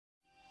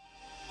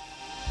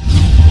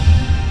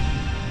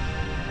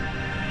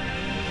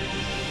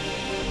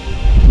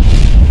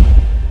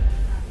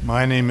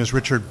My name is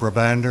Richard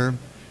Brabander,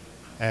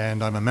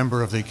 and I'm a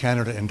member of the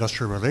Canada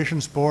Industrial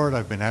Relations Board.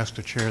 I've been asked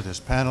to chair this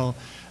panel.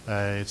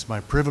 It's my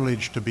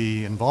privilege to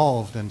be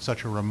involved in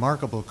such a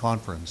remarkable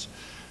conference.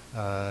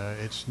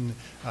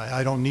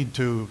 I don't need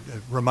to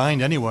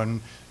remind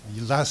anyone,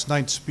 last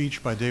night's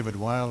speech by David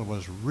Weil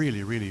was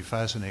really, really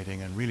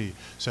fascinating and really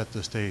set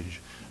the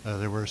stage.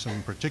 There were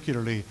some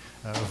particularly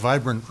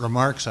vibrant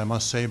remarks, I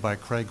must say, by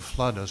Craig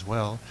Flood as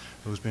well,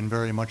 who's been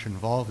very much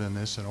involved in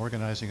this and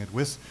organizing it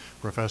with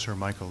Professor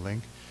Michael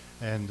Link.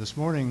 And this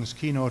morning's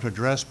keynote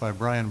address by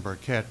Brian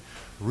Burkett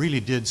really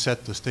did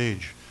set the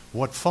stage.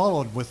 What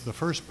followed with the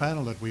first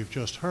panel that we've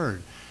just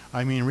heard,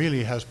 I mean,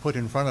 really has put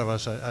in front of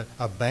us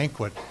a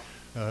banquet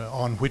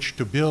on which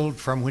to build,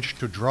 from which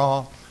to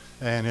draw,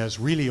 and has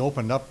really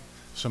opened up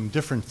some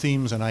different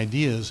themes and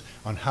ideas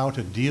on how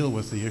to deal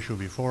with the issue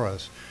before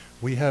us.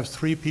 We have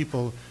three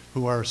people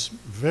who are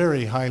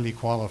very highly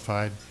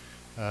qualified,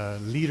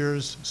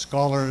 leaders,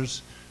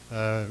 scholars.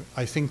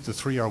 I think the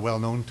three are well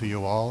known to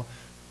you all,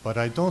 but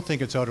I don't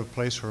think it's out of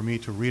place for me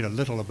to read a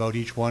little about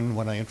each one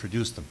when I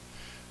introduce them.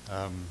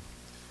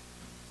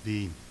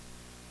 The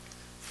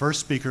first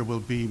speaker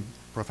will be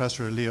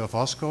Professor Leah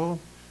Vosko,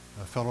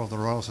 a Fellow of the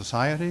Royal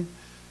Society,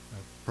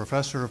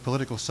 Professor of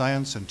Political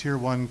Science and Tier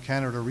 1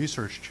 Canada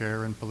Research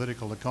Chair in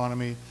Political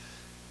Economy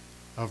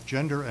of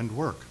Gender and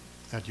Work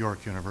at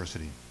York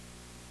University.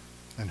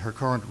 And her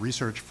current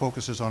research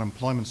focuses on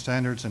employment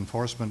standards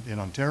enforcement in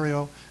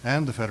Ontario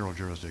and the federal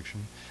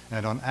jurisdiction,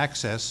 and on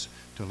access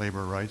to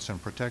labor rights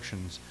and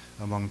protections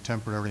among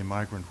temporary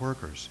migrant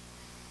workers.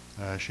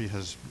 She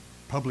has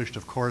published,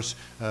 of course,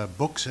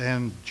 books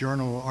and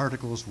journal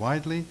articles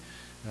widely.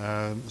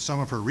 Some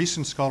of her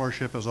recent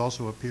scholarship has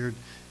also appeared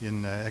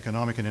in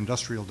Economic and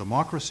Industrial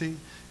Democracy,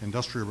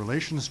 Industrial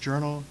Relations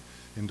Journal,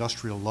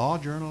 Industrial Law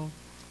Journal,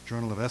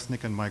 Journal of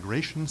Ethnic and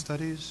Migration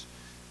Studies,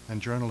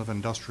 and Journal of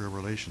Industrial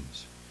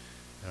Relations.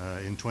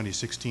 In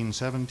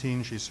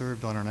 2016-17, she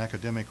served on an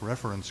academic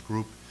reference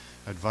group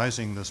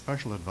advising the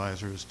special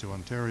advisors to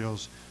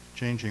Ontario's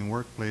Changing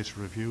Workplace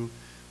Review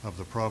of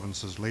the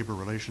province's Labour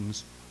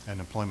Relations and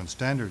Employment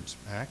Standards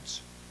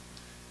Acts,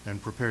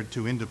 and prepared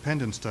 2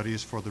 independent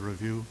studies for the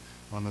review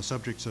on the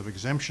subjects of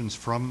exemptions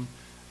from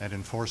and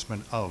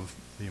enforcement of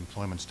the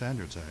Employment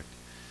Standards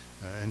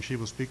Act. And she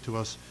will speak to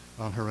us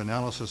on her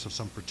analysis of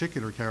some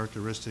particular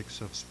characteristics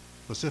of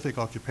specific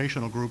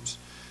occupational groups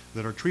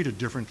that are treated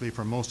differently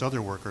from most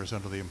other workers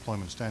under the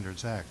Employment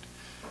Standards Act.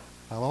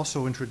 I'll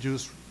also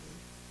introduce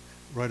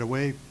right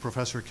away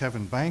Professor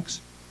Kevin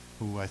Banks,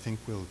 who I think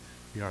will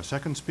be our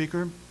second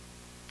speaker.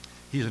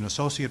 He's an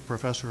associate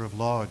professor of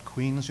law at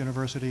Queen's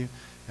University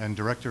and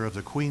director of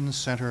the Queen's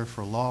Center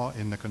for Law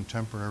in the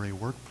Contemporary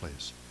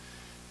Workplace.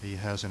 He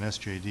has an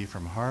SJD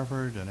from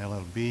Harvard, an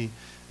LLB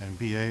and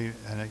BA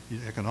in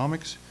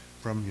economics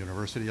from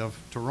University of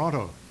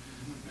Toronto.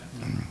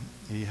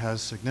 He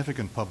has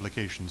significant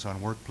publications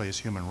on workplace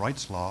human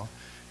rights law,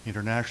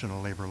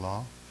 international labor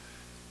law,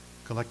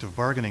 collective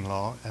bargaining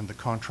law, and the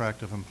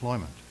contract of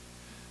employment.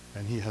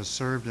 And he has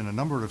served in a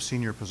number of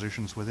senior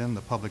positions within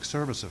the Public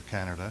Service of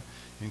Canada,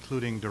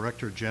 including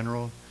Director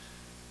General,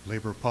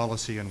 Labor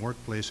Policy and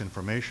Workplace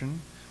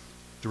Information,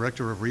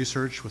 Director of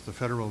Research with the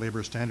Federal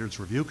Labor Standards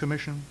Review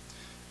Commission,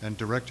 and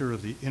Director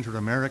of the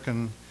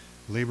Inter-American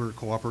Labor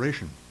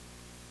Cooperation.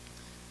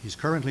 He's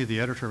currently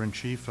the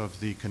Editor-in-Chief of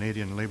the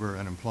Canadian Labor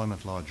and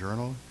Employment Law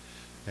Journal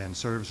and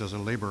serves as a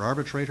labor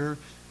arbitrator,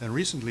 and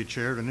recently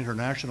chaired an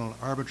international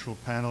arbitral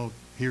panel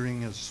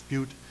hearing a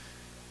dispute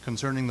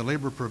concerning the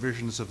labor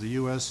provisions of the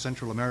U.S.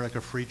 Central America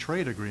Free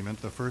Trade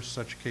Agreement, the first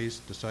such case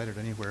decided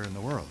anywhere in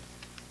the world.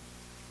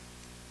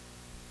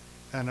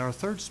 And our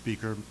third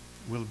speaker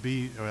will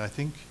be, I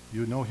think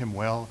you know him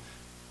well,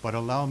 but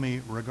allow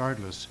me,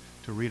 regardless,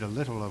 to read a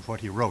little of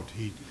what he wrote.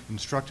 He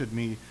instructed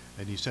me,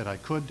 and he said I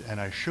could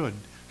and I should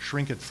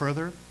shrink it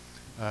further.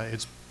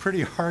 It's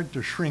pretty hard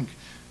to shrink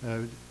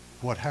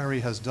what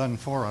Harry has done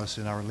for us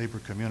in our labor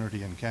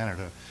community in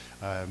Canada.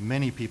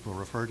 Many people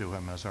refer to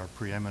him as our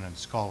preeminent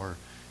scholar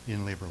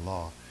in labor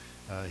law.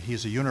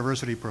 He's a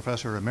university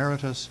professor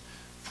emeritus,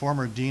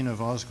 former dean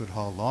of Osgoode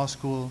Hall Law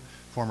School,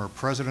 former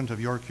president of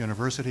York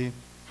University,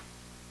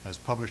 has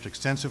published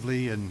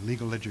extensively in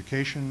legal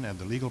education and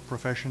the legal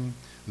profession,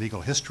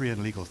 legal history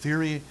and legal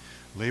theory,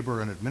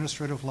 labor and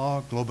administrative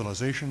law,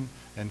 globalization,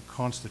 and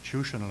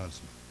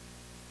constitutionalism.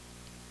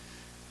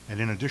 And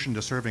in addition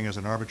to serving as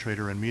an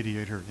arbitrator and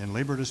mediator in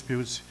labor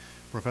disputes,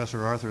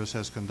 Professor Arthurs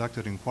has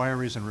conducted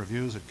inquiries and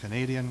reviews at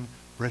Canadian,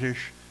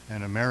 British,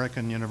 and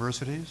American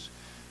universities,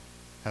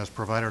 has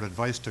provided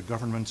advice to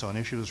governments on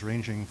issues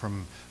ranging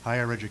from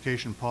higher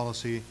education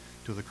policy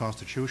to the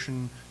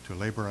Constitution to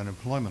labor and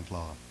employment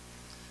law,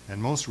 and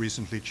most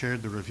recently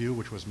chaired the review,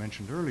 which was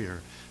mentioned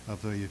earlier,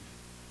 of the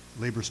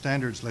labor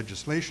standards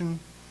legislation,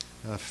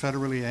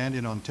 federally and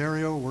in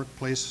Ontario,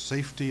 workplace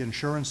safety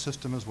insurance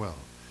system as well.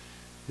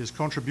 His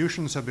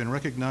contributions have been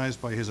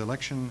recognized by his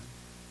election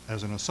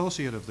as an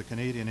associate of the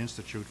Canadian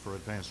Institute for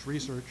Advanced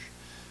Research,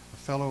 a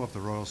fellow of the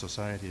Royal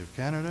Society of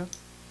Canada,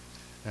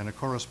 and a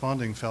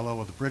corresponding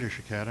fellow of the British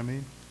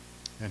Academy,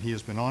 and he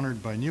has been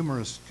honored by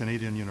numerous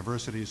Canadian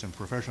universities and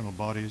professional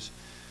bodies,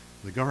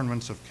 the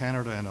governments of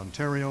Canada and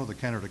Ontario, the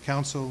Canada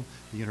Council,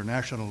 the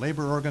International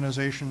Labour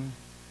Organization,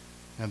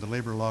 and the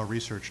Labour Law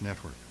Research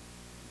Network.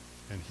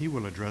 And he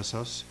will address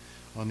us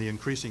on the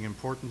increasing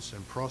importance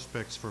and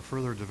prospects for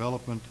further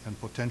development and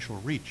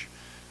potential reach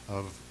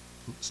of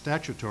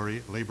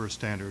statutory labor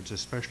standards,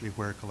 especially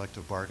where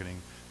collective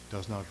bargaining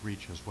does not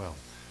reach as well.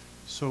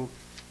 So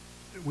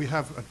we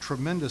have a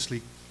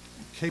tremendously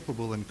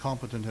capable and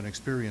competent and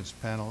experienced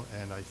panel,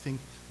 and I think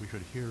we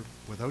should hear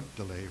without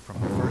delay from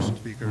the first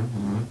speaker,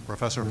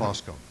 Professor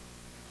Vosko.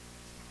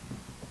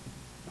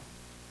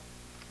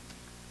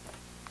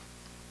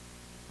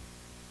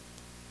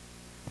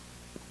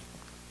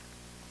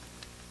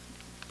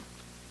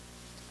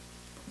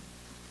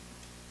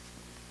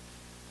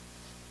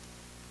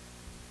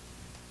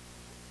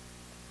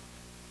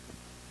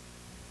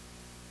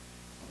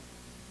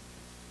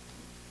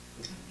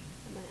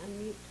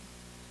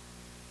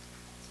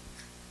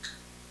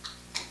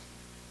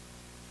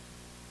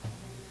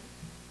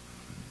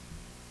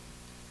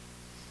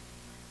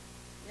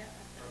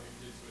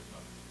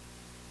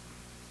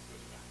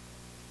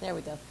 There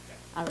we go.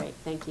 All right,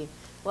 thank you.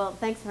 Well,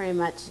 thanks very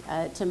much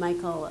to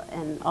Michael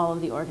and all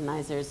of the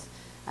organizers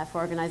for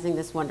organizing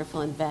this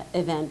wonderful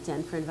event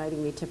and for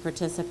inviting me to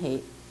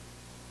participate.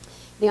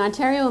 The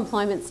Ontario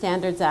Employment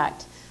Standards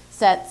Act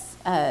sets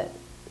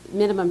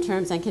minimum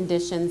terms and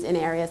conditions in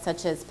areas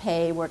such as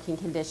pay, working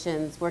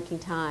conditions, working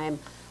time,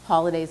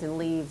 holidays and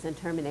leaves and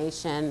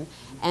termination,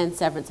 and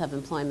severance of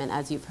employment,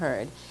 as you've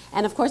heard.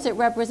 And of course, it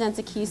represents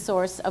a key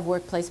source of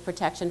workplace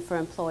protection for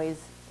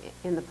employees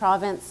in the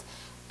province,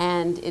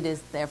 and it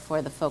is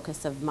therefore the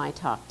focus of my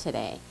talk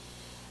today.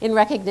 In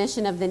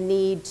recognition of the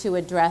need to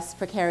address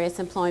precarious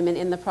employment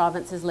in the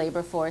province's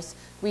labour force,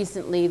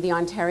 recently the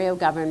Ontario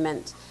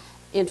government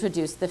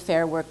introduced the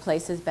Fair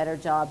Workplaces, Better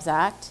Jobs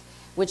Act,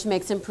 which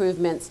makes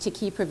improvements to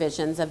key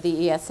provisions of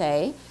the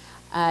ESA,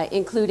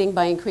 including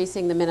by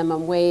increasing the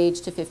minimum wage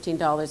to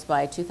 $15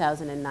 by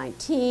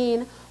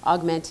 2019,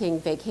 augmenting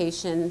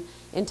vacation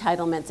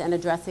entitlements, and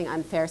addressing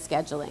unfair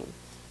scheduling.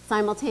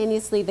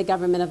 Simultaneously, the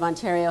Government of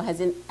Ontario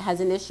has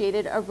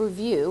initiated a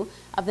review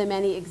of the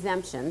many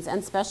exemptions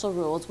and special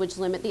rules which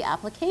limit the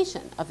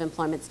application of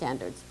employment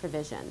standards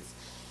provisions.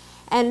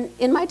 And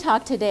in my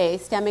talk today,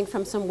 stemming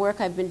from some work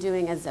I've been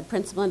doing as a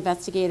principal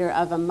investigator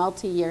of a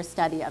multi-year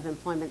study of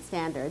employment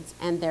standards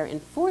and their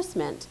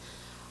enforcement,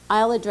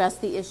 I'll address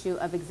the issue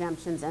of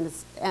exemptions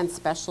and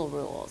special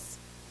rules.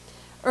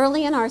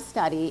 Early in our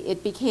study,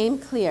 it became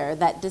clear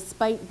that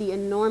despite the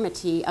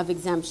enormity of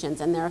exemptions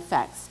and their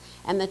effects,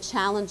 and the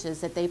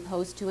challenges that they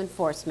pose to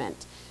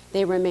enforcement,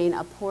 they remain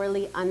a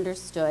poorly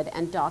understood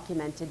and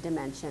documented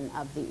dimension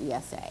of the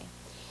ESA.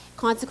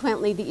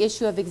 Consequently, the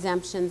issue of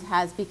exemptions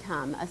has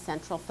become a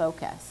central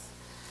focus.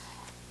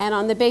 And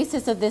on the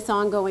basis of this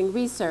ongoing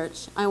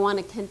research, I want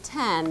to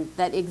contend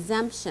that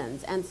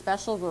exemptions and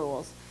special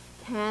rules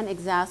can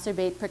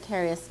exacerbate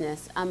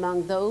precariousness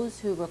among those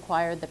who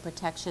require the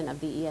protection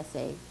of the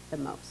ESA the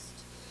most.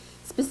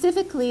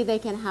 Specifically, they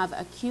can have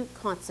acute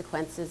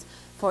consequences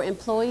for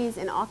employees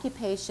in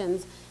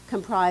occupations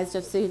comprised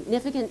of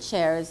significant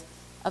shares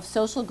of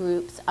social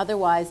groups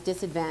otherwise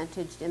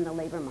disadvantaged in the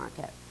labor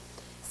market,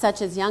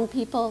 such as young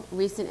people,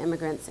 recent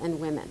immigrants, and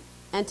women.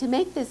 And to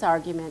make this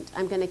argument,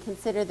 I'm going to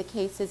consider the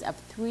cases of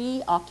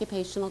 3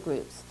 occupational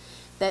groups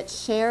that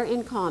share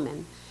in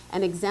common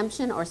an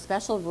exemption or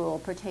special rule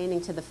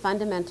pertaining to the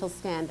fundamental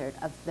standard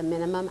of the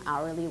minimum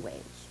hourly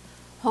wage: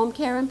 home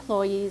care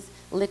employees,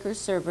 liquor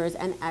servers,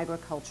 and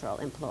agricultural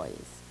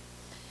employees.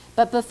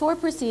 But before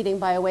proceeding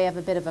by way of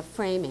a bit of a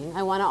framing,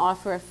 I want to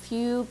offer a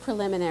few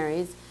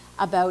preliminaries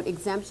about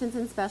exemptions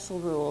and special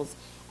rules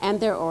and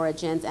their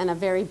origins, and a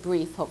very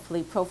brief,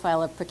 hopefully,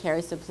 profile of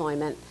precarious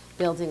employment,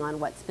 building on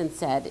what's been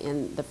said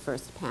in the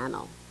first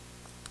panel.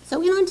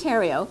 So in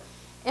Ontario,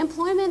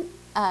 employment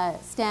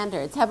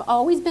standards have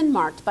always been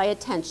marked by a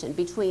tension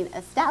between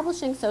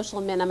establishing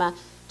social minima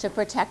to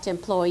protect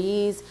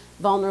employees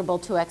vulnerable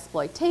to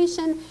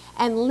exploitation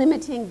and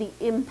limiting the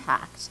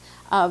impact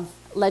of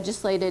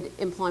legislated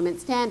employment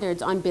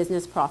standards on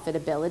business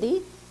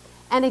profitability.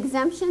 And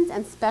exemptions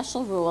and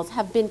special rules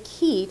have been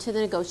key to the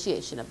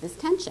negotiation of this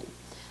tension.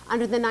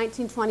 Under the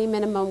 1920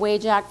 Minimum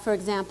Wage Act, for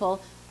example,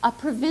 a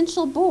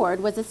provincial board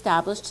was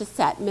established to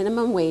set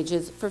minimum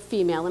wages for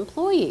female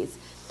employees.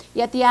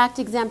 Yet the Act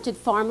exempted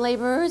farm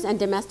laborers and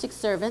domestic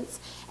servants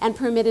and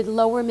permitted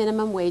lower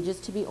minimum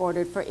wages to be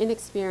ordered for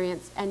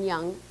inexperienced and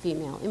young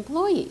female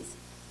employees.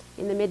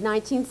 In the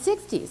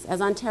mid-1960s,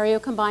 as Ontario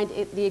combined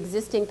the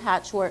existing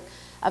patchwork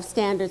of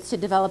standards to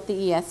develop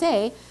the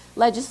ESA,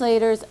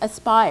 legislators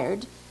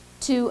aspired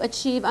to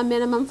achieve a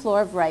minimum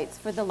floor of rights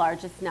for the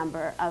largest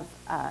number of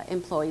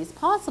employees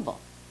possible.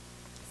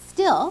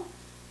 Still,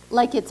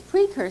 like its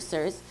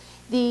precursors,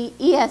 the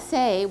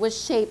ESA was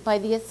shaped by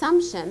the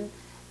assumption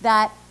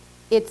that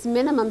its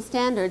minimum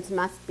standards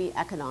must be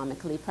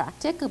economically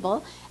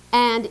practicable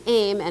and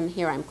aim, and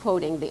here I'm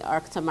quoting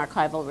some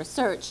archival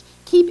research,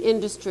 keep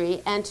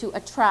industry and to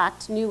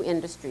attract new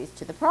industries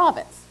to the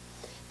province.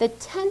 the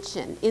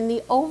tension in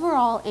the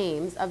overall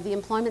aims of the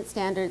employment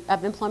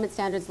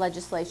standards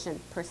legislation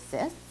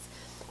persists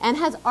and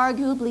has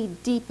arguably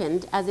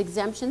deepened as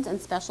exemptions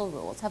and special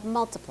rules have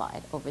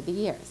multiplied over the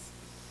years.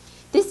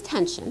 This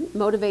tension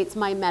motivates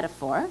my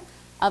metaphor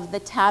of the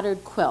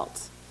tattered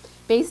quilt.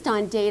 Based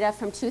on data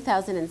from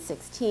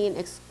 2016,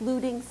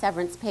 excluding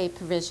severance pay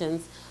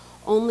provisions,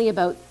 only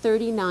about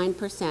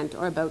 39%,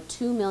 or about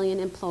 2 million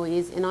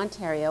employees in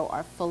Ontario,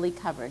 are fully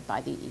covered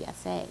by the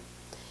ESA.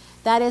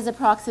 That is,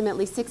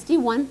 approximately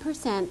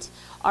 61%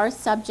 are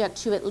subject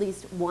to at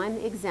least one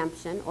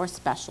exemption or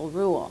special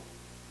rule.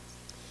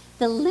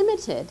 The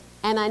limited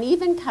and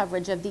uneven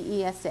coverage of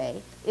the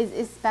ESA is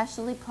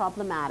especially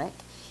problematic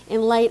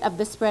in light of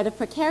the spread of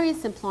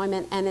precarious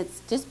employment and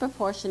its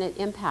disproportionate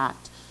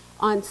impact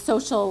on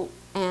social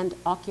and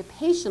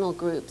occupational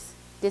groups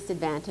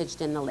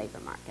disadvantaged in the labor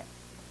market.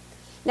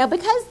 Now,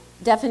 because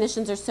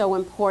definitions are so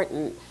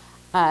important,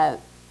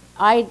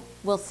 I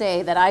will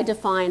say that I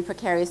define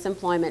precarious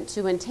employment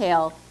to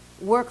entail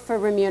work for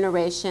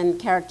remuneration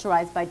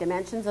characterized by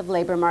dimensions of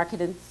labor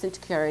market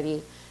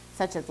insecurity,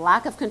 such as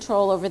lack of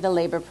control over the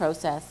labor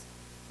process,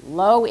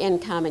 low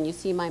income, and you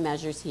see my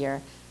measures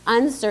here,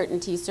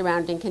 uncertainty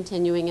surrounding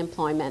continuing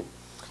employment,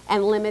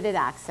 and limited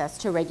access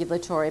to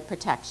regulatory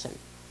protection.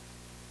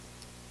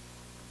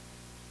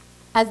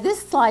 As this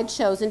slide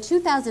shows, in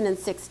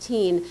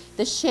 2016,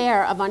 the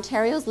share of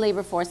Ontario's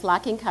labor force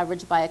lacking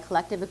coverage by a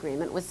collective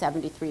agreement was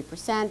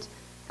 73%,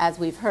 as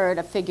we've heard,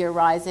 a figure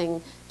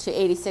rising to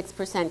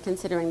 86%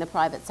 considering the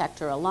private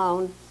sector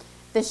alone.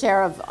 The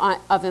share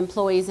of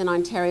employees in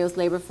Ontario's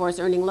labor force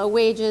earning low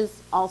wages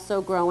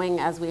also growing,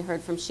 as we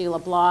heard from Sheila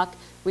Block,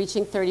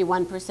 reaching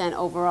 31%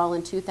 overall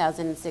in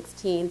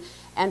 2016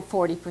 and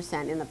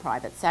 40% in the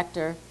private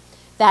sector.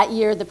 That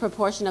year, the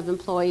proportion of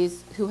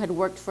employees who had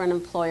worked for an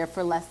employer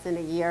for less than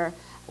a year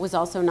was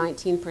also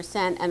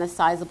 19%, and a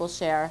sizable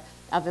share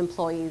of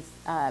employees,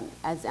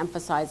 as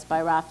emphasized by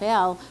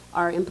Raphael,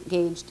 are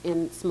engaged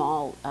in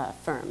small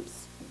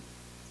firms.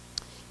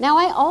 Now,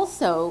 I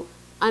also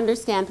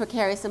understand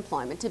precarious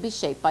employment to be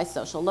shaped by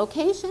social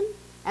location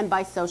and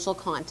by social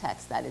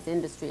context, that is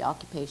industry,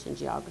 occupation,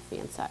 geography,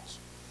 and such.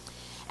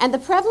 And the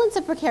prevalence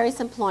of precarious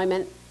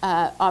employment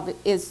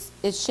is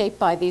shaped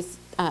by these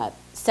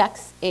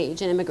sex,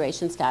 age, and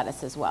immigration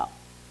status as well.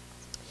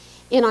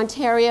 In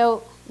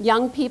Ontario,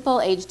 young people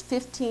aged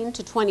 15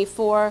 to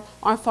 24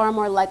 are far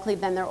more likely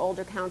than their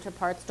older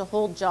counterparts to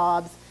hold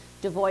jobs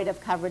devoid of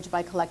coverage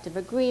by collective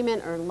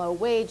agreement, earn low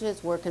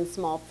wages, work in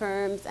small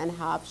firms, and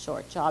have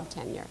short job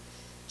tenure.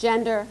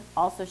 Gender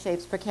also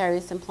shapes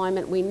precarious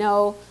employment. We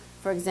know,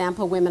 for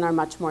example, women are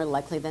much more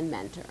likely than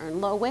men to earn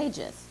low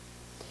wages.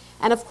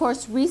 And of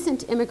course,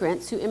 recent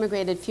immigrants who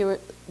immigrated fewer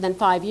than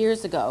 5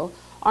 years ago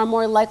are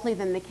more likely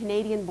than the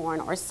Canadian-born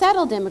or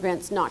settled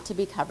immigrants not to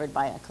be covered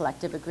by a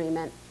collective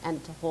agreement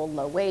and to hold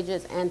low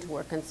wages and to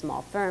work in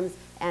small firms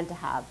and to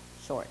have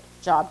short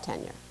job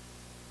tenure.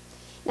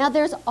 Now,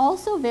 there's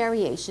also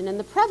variation in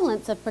the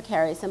prevalence of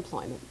precarious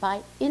employment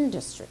by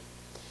industry.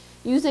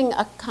 Using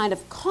a kind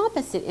of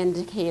composite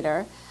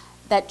indicator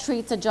that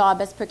treats a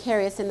job as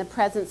precarious in the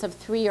presence of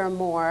 3 or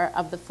more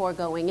of the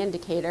foregoing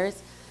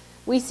indicators,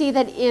 we see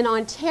that in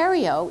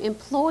Ontario,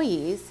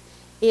 employees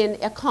in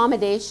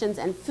accommodations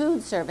and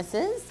food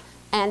services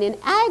and in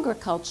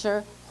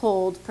agriculture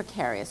hold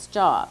precarious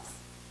jobs.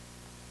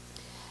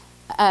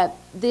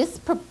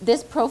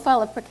 This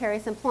profile of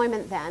precarious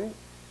employment then,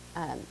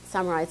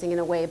 summarizing in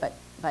a way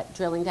but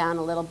drilling down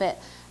a little bit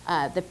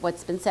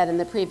what's been said in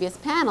the previous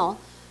panel,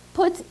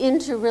 puts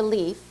into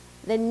relief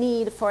the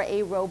need for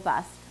a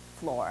robust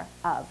floor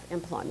of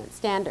employment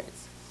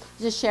standards.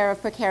 The share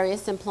of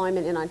precarious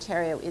employment in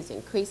Ontario is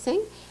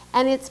increasing,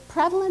 and its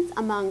prevalence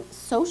among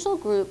social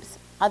groups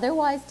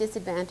otherwise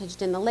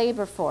disadvantaged in the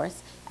labor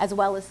force, as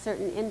well as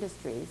certain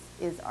industries,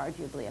 is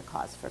arguably a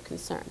cause for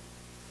concern.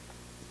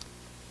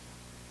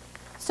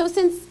 So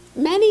since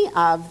many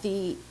of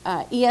the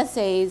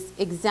ESA's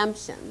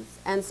exemptions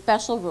and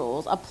special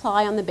rules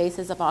apply on the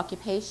basis of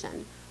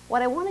occupation,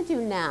 what I want to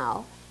do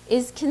now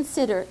is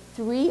consider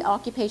 3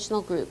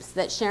 occupational groups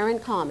that share in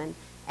common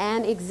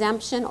an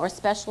exemption or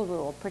special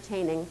rule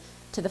pertaining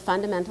to the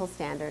fundamental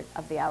standard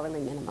of the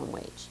hourly minimum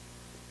wage: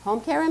 home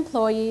care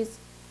employees,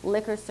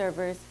 liquor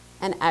servers,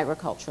 and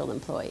agricultural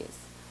employees.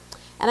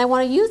 And I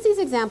want to use these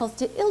examples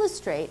to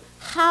illustrate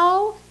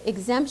how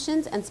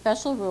exemptions and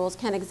special rules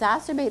can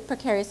exacerbate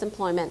precarious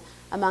employment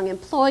among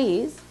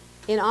employees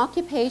in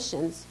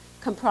occupations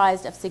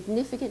comprised of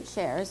significant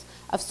shares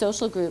of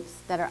social groups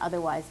that are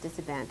otherwise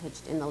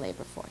disadvantaged in the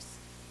labor force.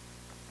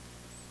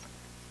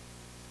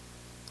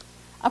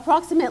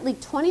 Approximately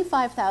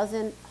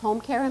 25,000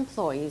 home care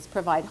employees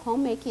provide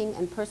homemaking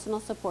and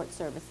personal support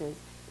services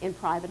in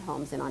private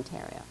homes in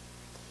Ontario.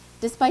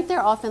 Despite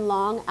their often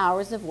long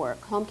hours of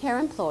work, home care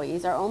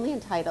employees are only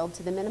entitled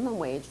to the minimum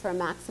wage for a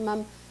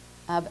maximum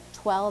of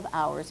 12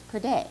 hours per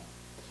day.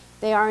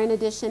 They are in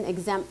addition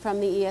exempt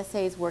from the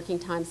ESA's working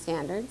time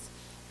standards,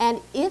 and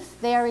if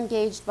they are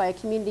engaged by a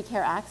community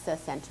care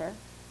access center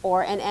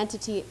or an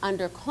entity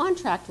under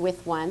contract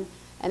with one,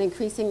 an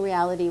increasing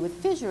reality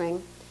with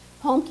Fissuring,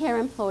 home care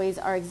employees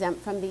are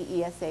exempt from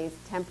the ESA's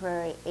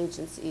temporary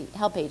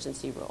help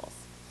agency rules.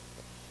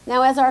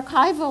 Now, as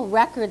archival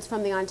records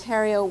from the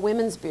Ontario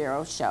Women's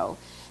Bureau show,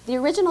 the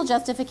original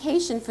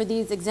justification for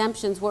these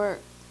exemptions were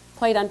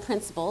quite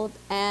unprincipled,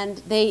 and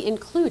they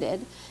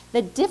included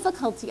the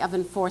difficulty of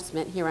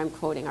enforcement, here I'm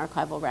quoting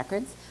archival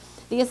records,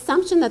 the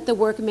assumption that the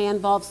work may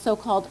involve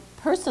so-called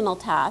personal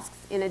tasks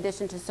in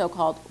addition to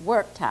so-called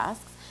work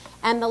tasks,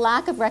 and the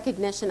lack of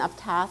recognition of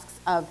tasks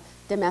of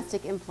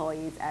domestic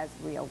employees as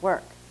real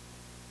work.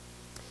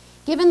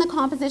 Given the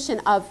composition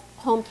of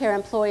home care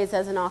employees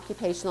as an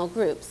occupational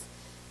group,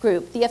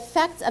 the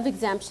effects of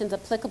exemptions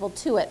applicable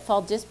to it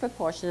fall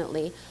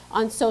disproportionately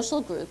on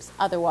social groups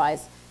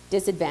otherwise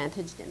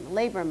disadvantaged in the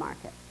labor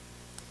market.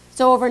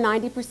 So over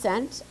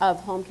 90%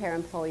 of home care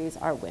employees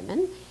are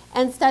women,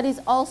 and studies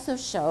also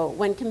show,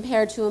 when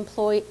compared to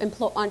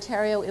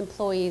Ontario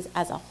employees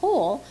as a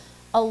whole,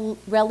 a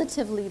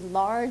relatively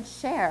large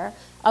share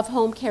of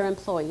home care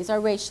employees are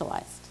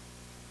racialized.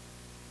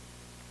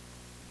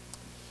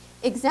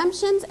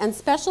 Exemptions and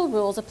special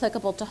rules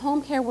applicable to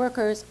home care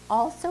workers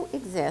also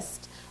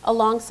exist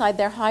alongside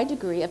their high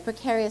degree of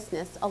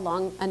precariousness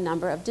along a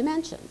number of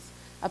dimensions.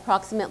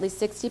 Approximately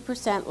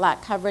 60%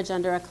 lack coverage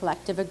under a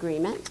collective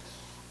agreement,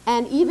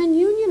 and even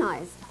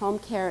unionized home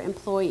care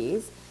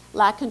employees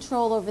lack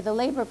control over the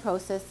labor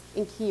process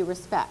in key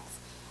respects,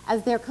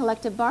 as their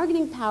collective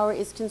bargaining power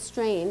is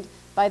constrained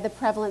by the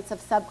prevalence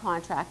of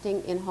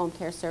subcontracting in home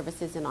care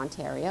services in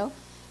Ontario,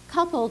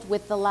 coupled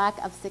with the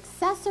lack of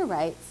successor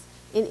rights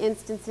in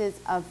instances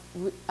of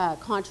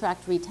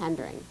contract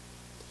retendering.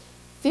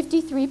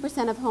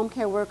 53% of home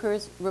care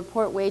workers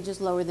report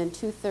wages lower than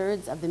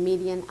 2/3 of the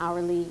median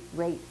hourly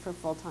rate for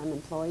full-time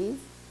employees.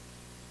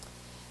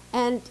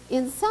 And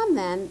in sum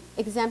then,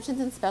 exemptions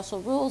and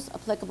special rules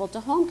applicable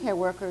to home care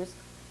workers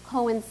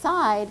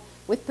coincide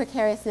with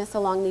precariousness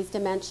along these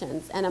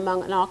dimensions and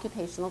among an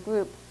occupational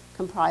group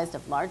comprised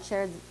of large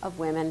shares of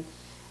women,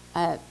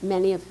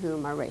 many of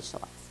whom are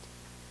racialized.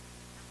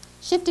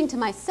 Shifting to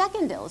my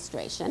second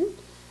illustration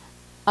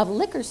of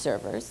liquor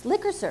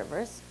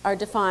servers are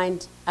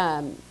defined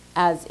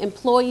as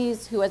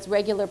employees who, as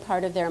regular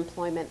part of their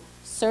employment,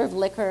 serve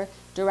liquor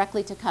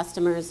directly to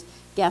customers,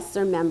 guests,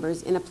 or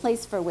members in a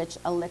place for which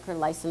a liquor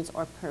license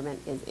or permit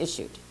is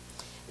issued.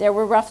 There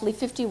were roughly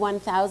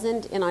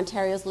 51,000 in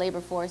Ontario's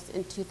labor force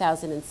in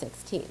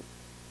 2016.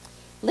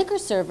 Liquor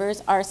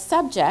servers are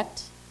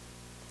subject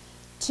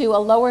to a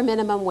lower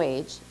minimum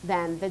wage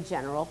than the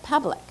general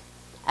public,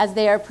 as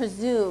they are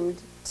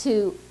presumed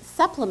to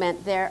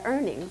supplement their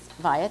earnings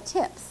via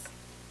tips.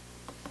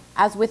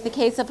 As with the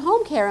case of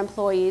home care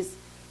employees,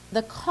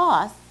 the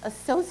costs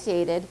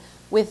associated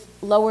with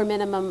lower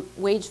minimum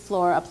wage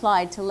floor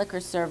applied to liquor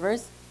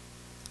servers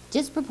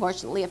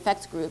disproportionately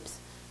affects groups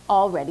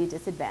already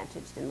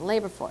disadvantaged in the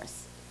labor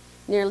force.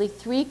 Nearly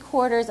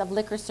 3/4 of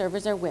liquor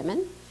servers are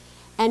women,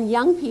 and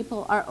young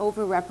people are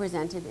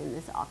overrepresented in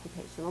this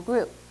occupational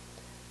group.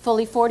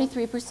 Fully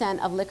 43%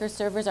 of liquor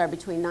servers are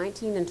between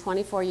 19 and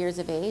 24 years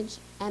of age,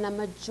 and a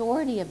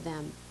majority of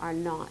them are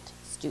not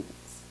students.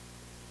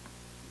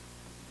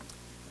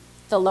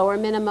 The lower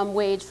minimum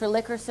wage for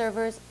liquor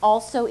servers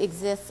also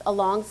exists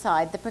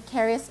alongside the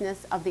precariousness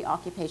of the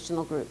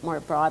occupational group more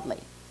broadly.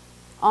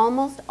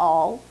 Almost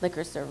all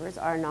liquor servers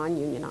are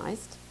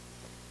non-unionized,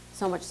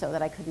 so much so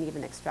that I couldn't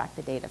even extract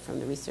the data from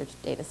the research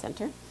data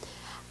center.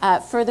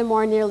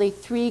 Furthermore, nearly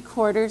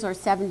 3/4 or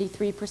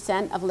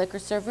 73% of liquor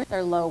servers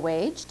are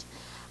low-waged,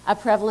 a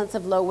prevalence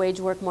of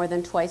low-wage work more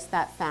than twice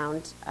that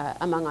found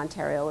among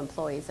Ontario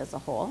employees as a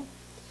whole.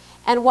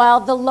 And while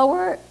the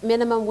lower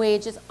minimum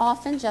wage is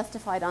often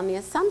justified on the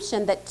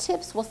assumption that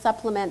tips will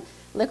supplement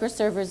liquor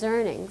servers'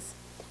 earnings,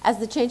 as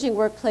the Changing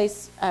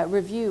Workplace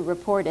Review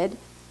reported,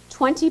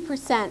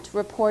 20%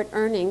 report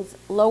earnings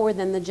lower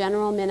than the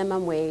general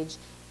minimum wage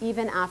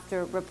even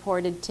after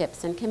reported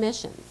tips and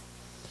commissions.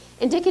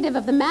 Indicative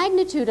of the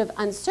magnitude of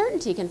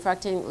uncertainty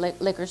confronting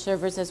liquor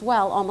servers as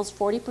well, almost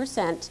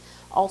 40%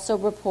 also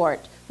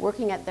report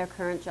working at their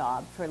current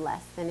job for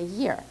less than a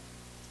year,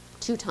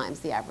 2 times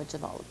the average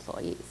of all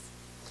employees.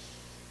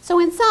 So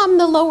in sum,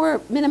 the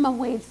lower minimum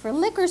wage for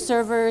liquor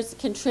servers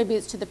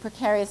contributes to the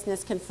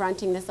precariousness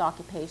confronting this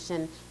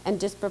occupation and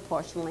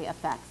disproportionately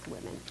affects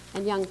women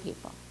and young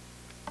people.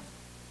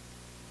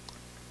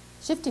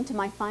 Shifting to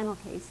my final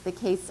case, the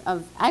case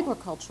of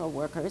agricultural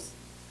workers,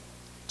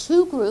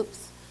 2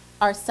 groups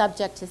are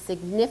subject to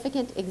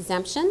significant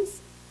exemptions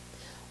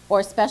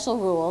or special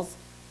rules,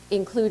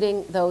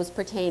 including those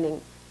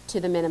pertaining to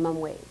the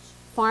minimum wage: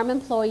 farm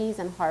employees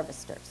and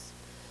harvesters.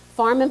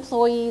 Farm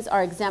employees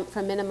are exempt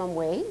from minimum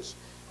wage,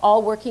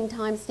 all working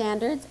time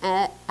standards,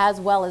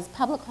 as well as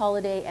public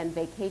holiday and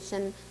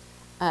vacation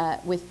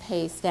with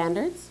pay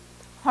standards.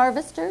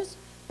 Harvesters,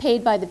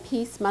 paid by the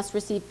piece, must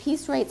receive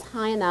piece rates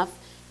high enough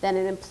that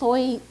an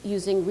employee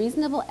using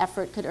reasonable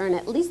effort could earn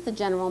at least the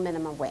general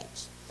minimum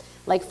wage.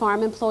 Like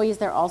farm employees,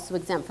 they're also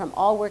exempt from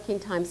all working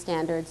time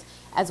standards,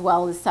 as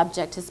well as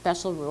subject to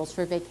special rules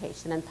for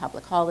vacation and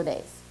public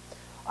holidays.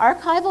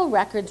 Archival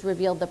records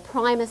revealed the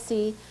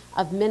primacy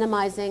of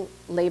minimizing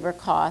labor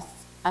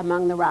costs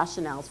among the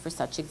rationales for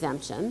such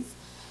exemptions.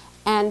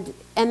 And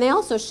they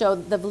also show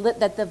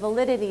that the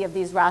validity of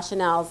these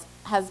rationales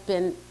has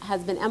been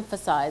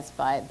emphasized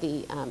by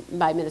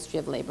by Ministry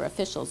of Labor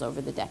officials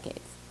over the decades.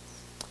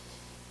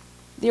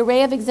 The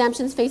array of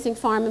exemptions facing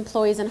farm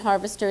employees and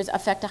harvesters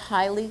affect a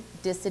highly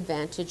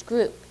disadvantaged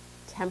group,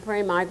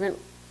 temporary migrant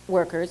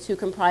workers who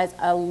comprise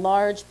a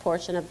large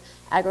portion of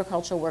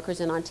agricultural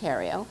workers in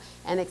Ontario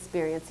and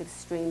experience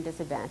extreme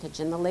disadvantage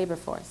in the labor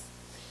force.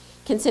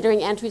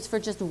 Considering entries for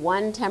just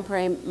one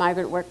temporary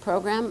migrant work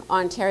program,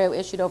 Ontario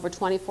issued over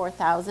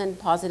 24,000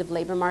 positive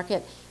labor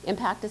market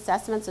impact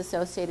assessments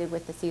associated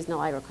with the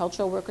seasonal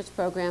agricultural workers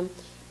program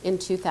in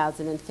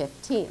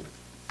 2015.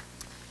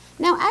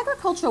 Now,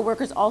 agricultural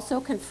workers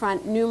also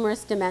confront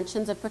numerous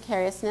dimensions of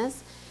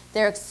precariousness.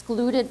 They're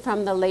excluded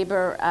from the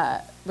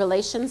Labor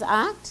Relations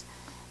Act,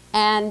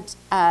 and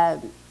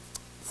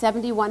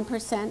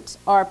 71%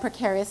 are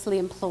precariously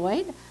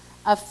employed,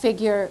 a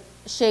figure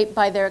shaped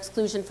by their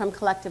exclusion from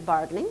collective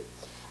bargaining,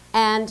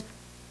 and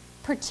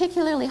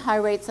particularly high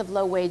rates of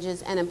low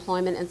wages and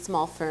employment in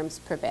small firms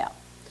prevail.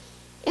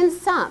 In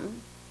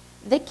sum,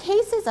 the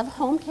cases of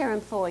home care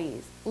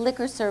employees,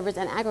 liquor servers,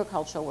 and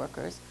agricultural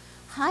workers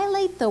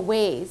highlight the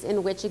ways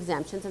in which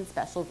exemptions and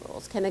special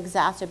rules can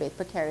exacerbate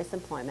precarious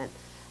employment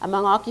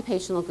among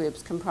occupational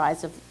groups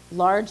comprised of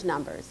large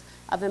numbers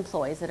of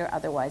employees that are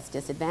otherwise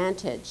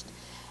disadvantaged.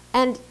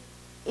 And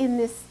in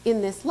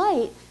this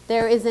light,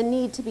 there is a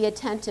need to be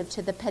attentive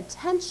to the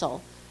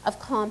potential of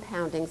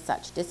compounding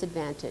such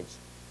disadvantage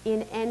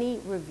in any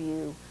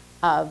review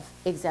of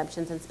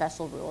exemptions and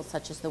special rules,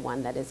 such as the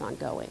one that is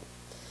ongoing.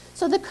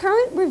 So the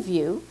current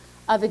review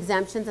of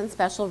exemptions and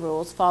special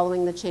rules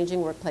following the Changing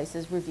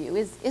Workplaces review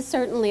is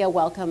certainly a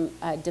welcome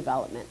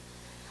development.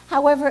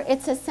 However,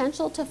 it's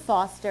essential to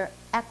foster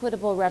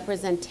equitable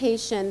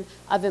representation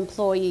of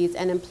employees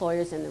and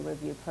employers in the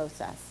review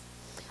process.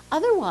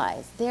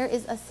 Otherwise, there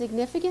is a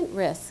significant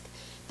risk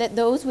that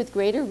those with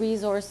greater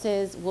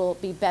resources will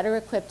be better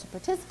equipped to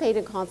participate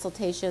in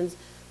consultations,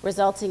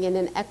 resulting in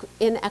an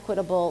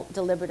inequitable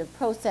deliberative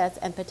process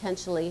and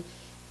potentially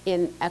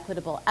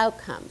inequitable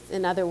outcomes.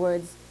 In other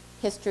words,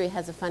 history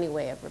has a funny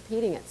way of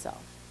repeating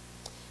itself.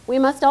 We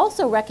must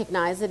also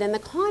recognize that in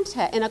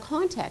a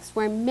context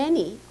where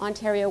many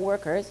Ontario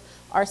workers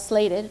are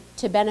slated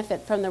to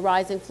benefit from the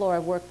rising floor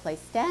of workplace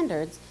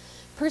standards,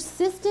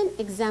 persistent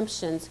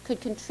exemptions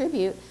could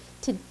contribute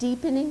to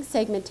deepening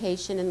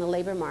segmentation in the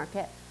labor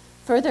market,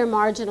 further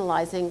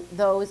marginalizing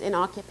those in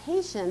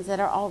occupations that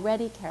are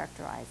already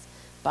characterized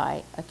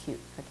by acute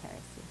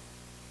precariousness.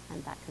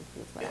 And that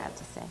concludes what I have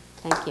to say.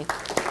 Thank you.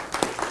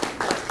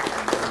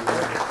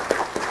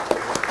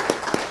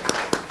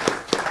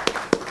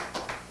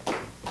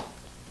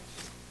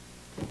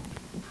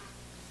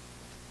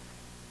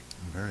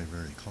 Very,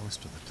 very close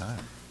to the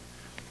time.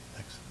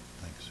 Excellent,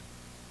 thanks.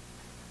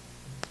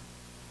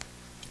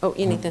 Oh,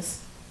 you need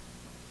this.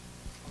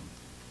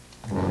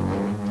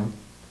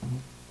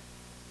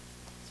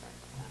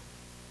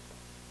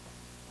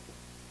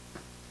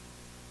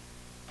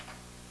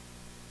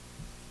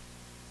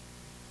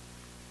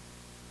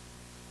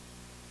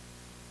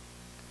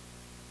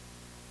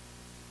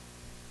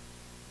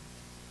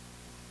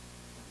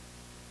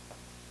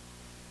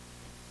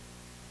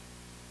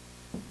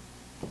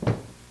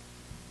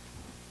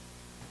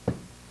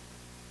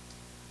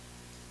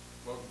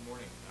 Well, good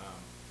morning.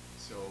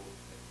 So, am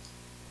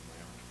I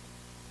on?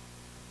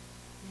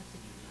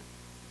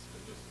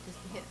 Just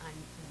hit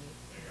unmute.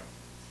 There you go.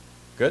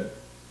 Good?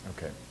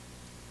 Okay.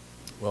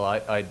 Well,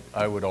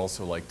 I would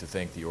also like to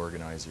thank the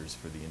organizers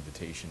for the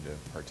invitation to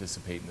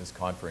participate in this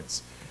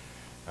conference.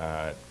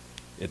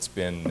 It's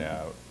been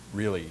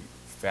really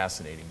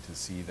fascinating to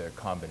see the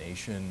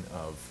combination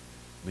of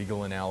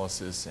legal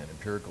analysis and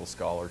empirical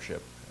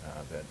scholarship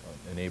that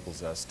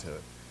enables us to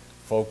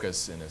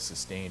focus in a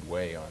sustained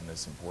way on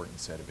this important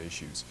set of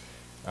issues.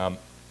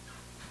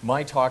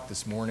 My talk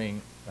this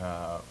morning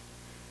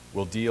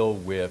will deal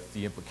with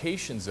the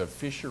implications of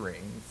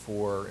fissuring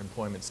for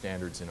employment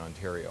standards in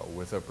Ontario,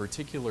 with a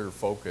particular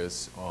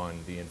focus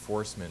on the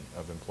enforcement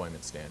of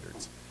employment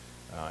standards.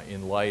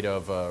 In light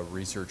of a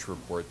research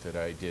report that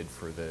I did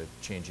for the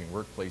Changing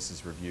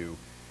Workplaces Review,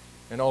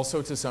 and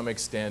also to some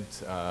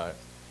extent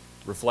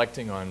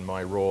reflecting on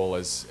my role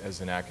as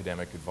an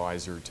academic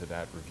advisor to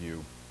that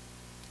review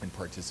and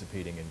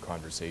participating in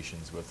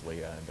conversations with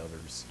Leah and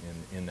others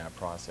in that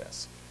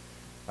process.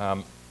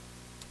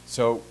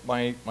 So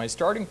my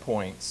starting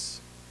points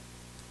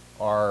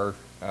are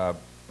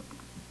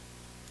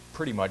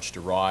pretty much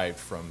derived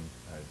from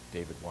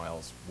David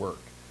Weil's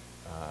work.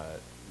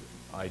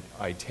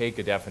 I take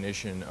a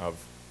definition of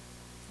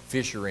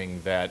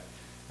fissuring that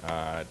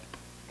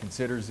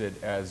considers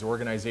it as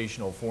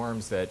organizational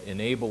forms that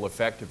enable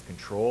effective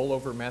control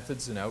over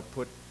methods and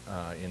output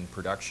in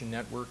production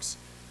networks,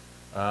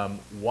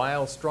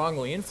 while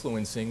strongly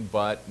influencing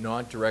but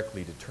not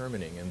directly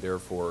determining, and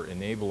therefore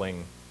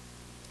enabling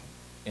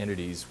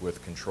entities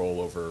with control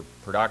over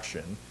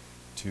production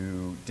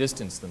to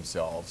distance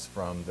themselves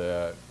from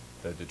the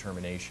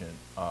determination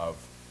of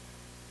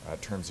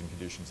terms and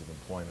conditions of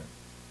employment.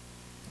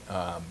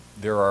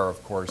 There are,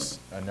 of course,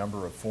 a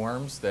number of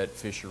forms that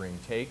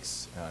fissuring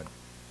takes.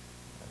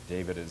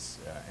 David has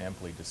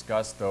amply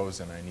discussed those,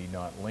 and I need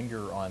not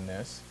linger on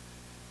this.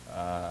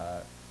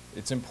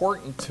 It's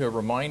important to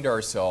remind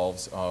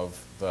ourselves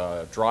of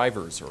the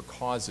drivers or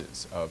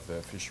causes of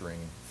the fissuring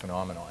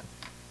phenomenon.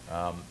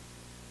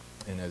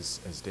 And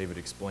as David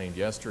explained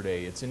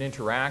yesterday, it's an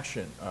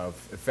interaction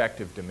of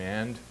effective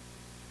demand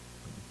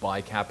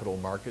by capital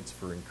markets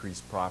for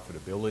increased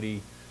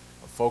profitability,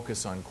 a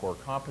focus on core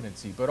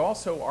competency, but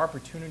also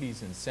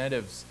opportunities,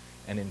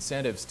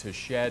 incentives to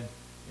shed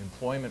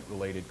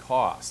employment-related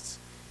costs.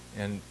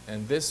 And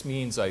this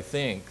means, I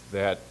think,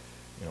 that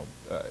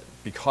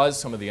because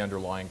some of the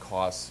underlying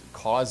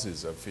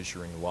causes of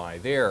fissuring lie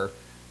there,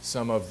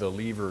 some of the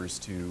levers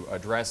to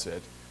address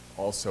it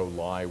also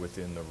lie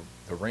within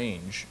the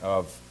range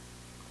of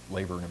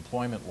labor and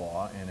employment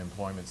law and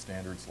employment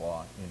standards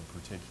law in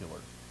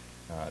particular.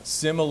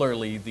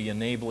 Similarly, the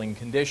enabling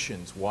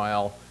conditions,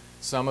 while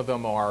some of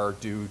them are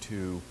due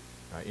to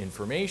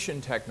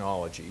information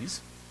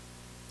technologies,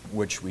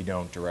 which we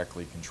don't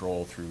directly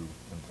control through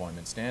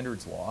employment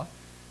standards law,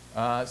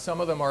 some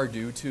of them are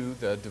due to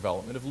the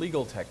development of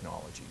legal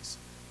technologies,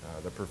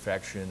 the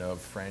perfection of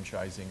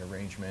franchising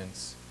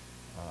arrangements,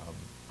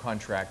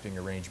 contracting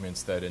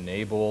arrangements that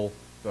enable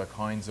the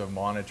kinds of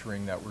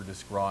monitoring that were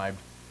described,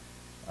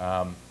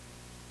 and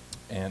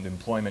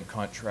employment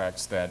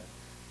contracts that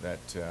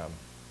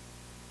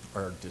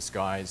are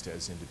disguised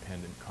as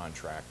independent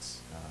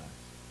contracts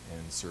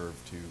and serve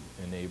to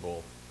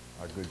enable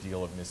a good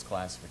deal of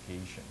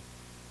misclassification.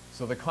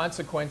 So the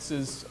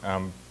consequences,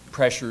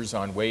 pressures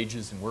on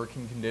wages and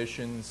working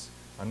conditions,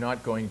 I'm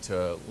not going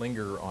to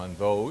linger on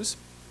those.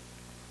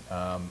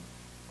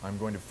 I'm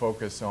going to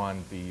focus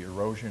on the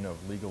erosion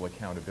of legal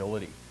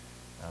accountability,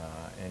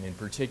 and in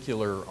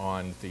particular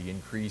on the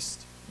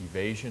increased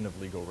evasion of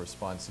legal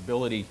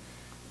responsibility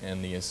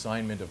and the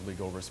assignment of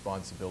legal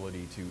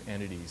responsibility to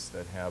entities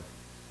that have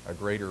a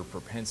greater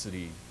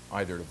propensity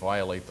either to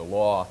violate the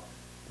law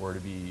or to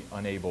be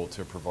unable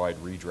to provide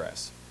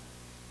redress.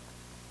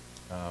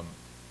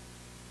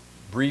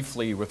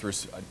 Briefly, with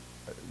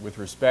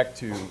respect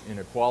to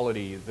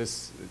inequality,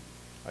 this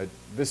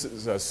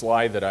is a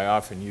slide that I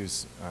often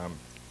use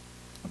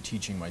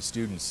teaching my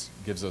students.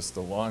 It gives us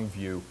the long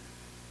view.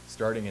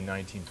 Starting in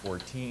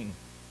 1914,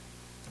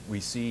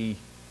 we see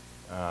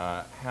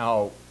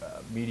how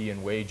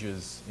median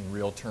wages in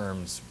real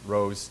terms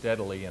rose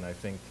steadily, and I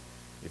think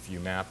if you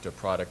mapped a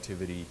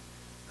productivity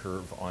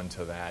curve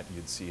onto that,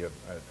 you'd see a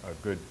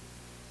good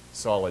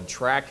solid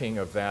tracking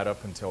of that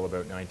up until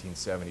about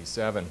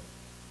 1977,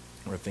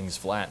 where things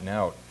flatten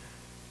out.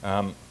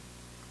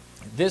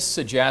 This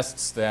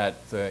suggests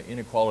that the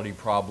inequality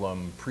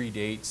problem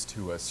predates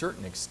to a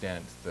certain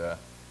extent the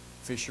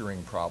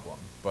fissuring problem,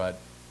 but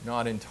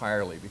not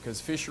entirely, because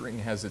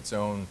fissuring has its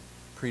own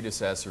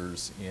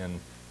predecessors in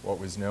what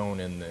was known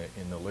in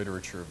the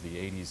literature of the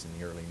 80s and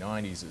the early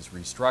 90s as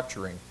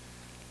restructuring.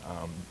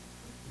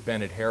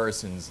 Bennett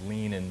Harrison's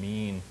Lean and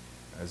Mean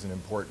is an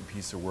important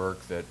piece of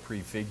work that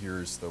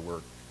prefigures the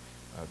work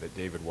that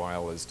David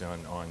Weil has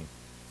done on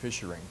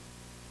fissuring.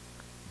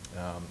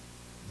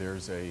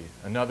 There's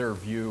another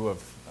view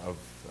of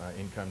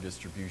income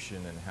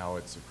distribution and how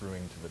it's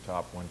accruing to the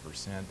top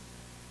 1%.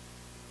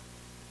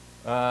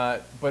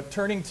 But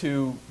turning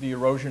to the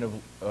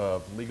erosion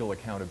of legal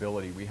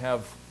accountability, we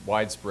have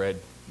widespread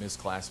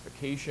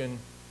misclassification,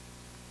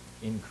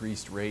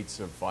 increased rates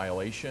of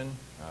violation.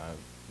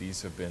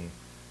 These have been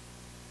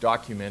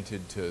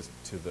documented to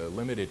the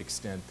limited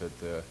extent that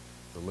the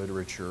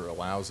literature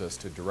allows us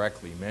to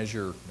directly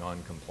measure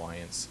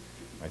noncompliance.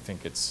 I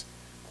think it's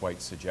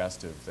quite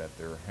suggestive that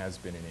there has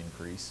been an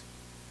increase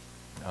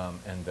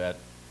and that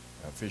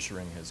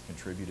fissuring has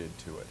contributed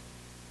to it.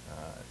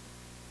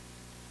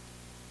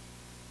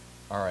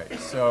 All right,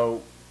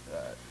 so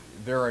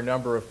there are a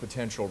number of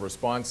potential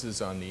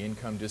responses on the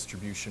income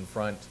distribution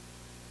front.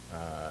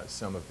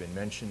 Some have been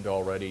mentioned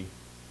already.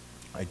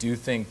 I do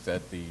think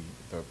that the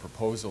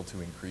proposal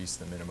to increase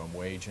the minimum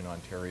wage in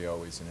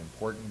Ontario is an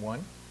important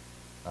one,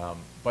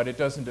 but it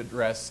doesn't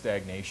address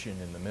stagnation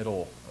in the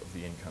middle of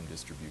the income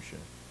distribution.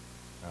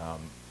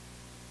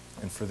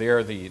 And for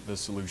there, the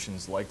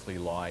solutions likely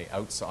lie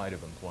outside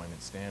of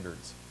employment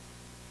standards.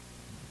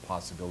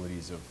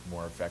 Possibilities of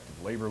more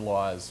effective labor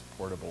laws,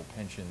 portable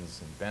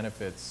pensions and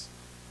benefits,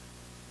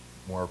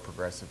 more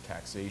progressive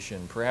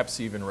taxation, perhaps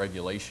even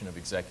regulation of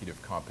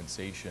executive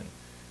compensation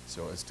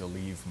so as to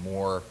leave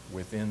more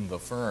within the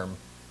firm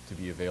to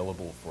be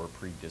available for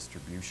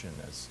pre-distribution,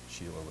 as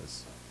Sheila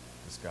was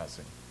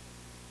discussing.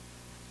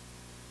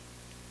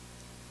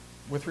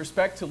 With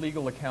respect to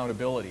legal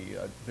accountability,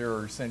 there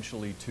are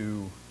essentially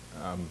two,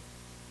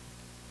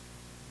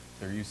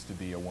 there used to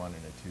be a 1 and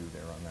a 2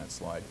 there on that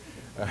slide.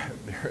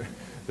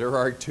 There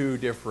are two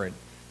different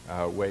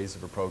ways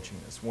of approaching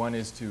this. One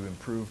is to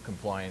improve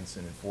compliance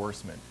and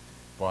enforcement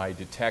by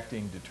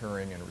detecting,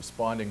 deterring, and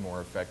responding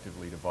more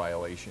effectively to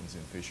violations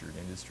in fissured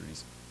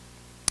industries.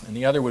 And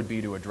the other would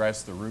be to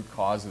address the root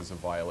causes of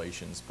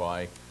violations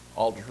by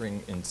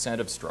altering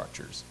incentive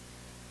structures.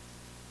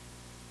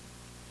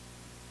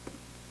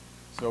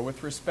 So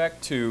with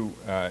respect to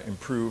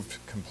improved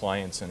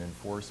compliance and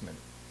enforcement,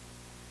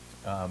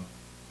 the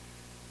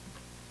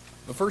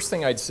first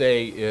thing I'd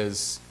say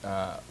is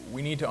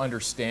we need to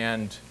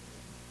understand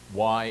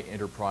why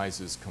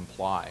enterprises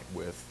comply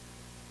with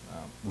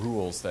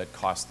rules that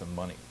cost them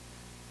money.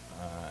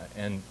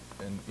 And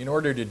in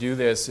order to do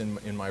this,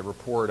 in my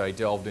report, I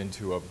delved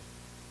into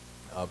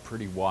a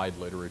pretty wide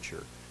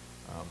literature.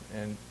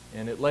 And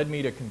it led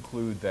me to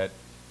conclude that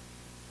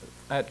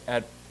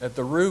at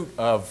the root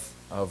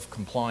of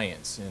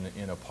compliance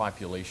in a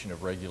population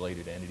of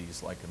regulated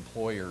entities like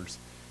employers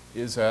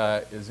is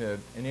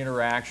an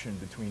interaction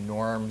between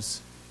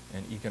norms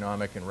and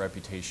economic and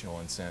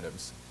reputational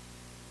incentives.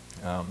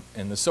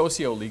 And the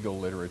socio-legal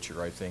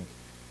literature, I think,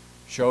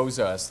 shows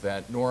us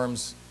that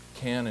norms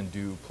can and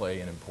do play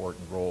an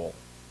important role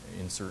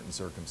in certain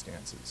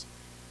circumstances.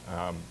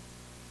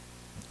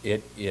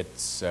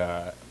 It's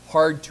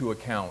hard to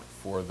account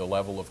for the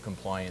level of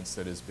compliance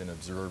that has been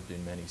observed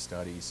in many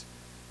studies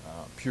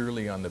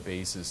purely on the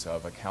basis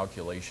of a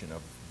calculation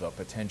of the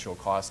potential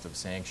cost of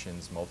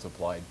sanctions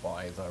multiplied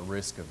by the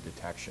risk of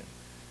detection.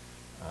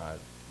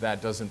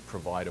 That doesn't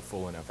provide a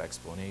full enough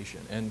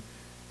explanation. And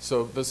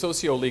so the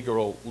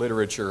socio-legal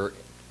literature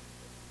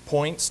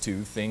points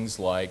to things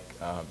like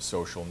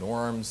social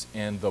norms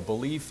and the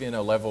belief in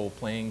a level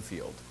playing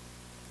field.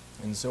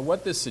 And so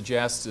what this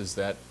suggests is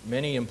that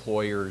many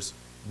employers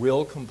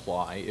will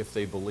comply if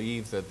they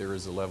believe that there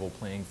is a level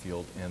playing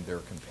field and their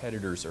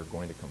competitors are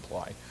going to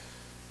comply.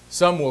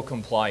 Some will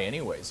comply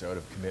anyways out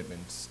of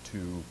commitments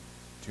to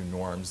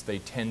norms. They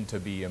tend to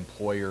be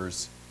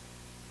employers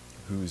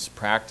whose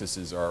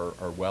practices are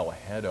well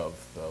ahead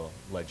of the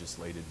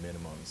legislated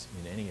minimums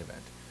in any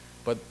event.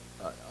 But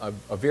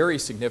a very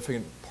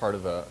significant part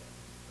of the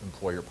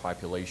employer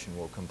population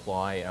will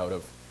comply out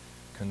of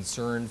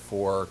concern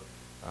for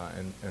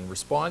and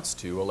response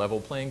to a level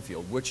playing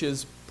field, which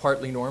is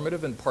partly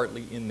normative and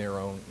partly in their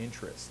own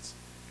interests.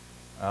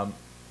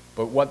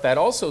 But what that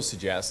also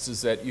suggests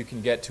is that you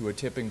can get to a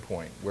tipping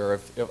point where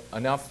if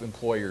enough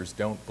employers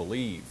don't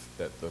believe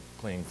that the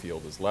playing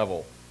field is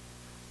level,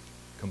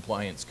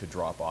 compliance could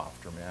drop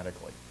off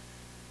dramatically.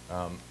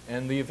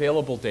 And the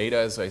available data,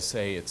 as I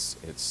say, it's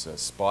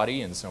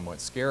spotty and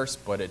somewhat scarce,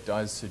 but it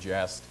does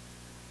suggest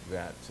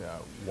that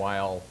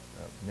while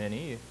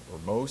many or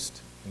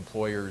most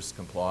employers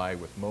comply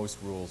with most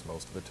rules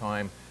most of the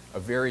time, a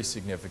very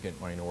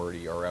significant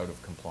minority are out of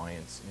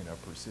compliance in a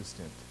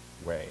persistent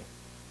way.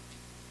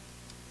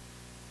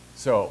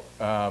 So,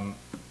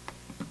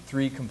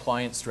 3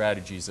 compliance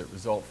strategies that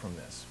result from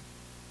this.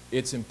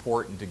 It's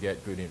important to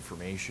get good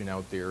information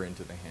out there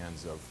into the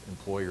hands of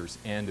employers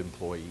and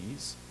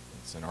employees.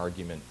 It's an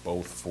argument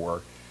both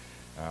for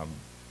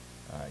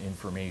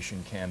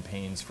information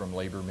campaigns from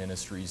labor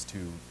ministries to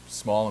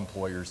small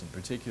employers in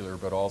particular,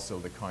 but also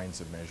the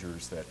kinds of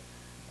measures that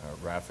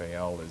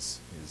Raphael is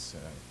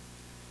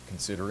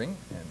considering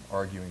and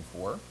arguing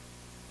for.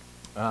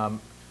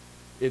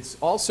 It's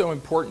also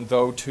important,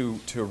 though,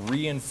 to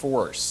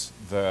reinforce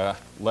the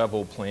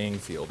level playing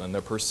field and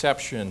the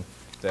perception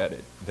that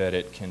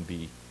it can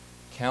be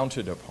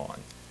counted upon.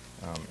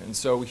 And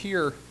so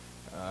here,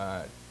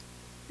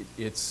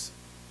 it's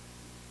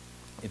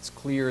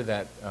clear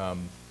that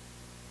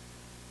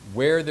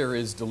where there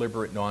is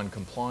deliberate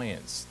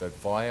non-compliance that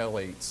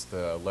violates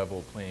the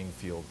level playing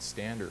field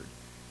standard,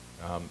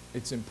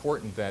 it's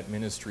important that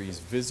ministries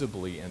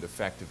visibly and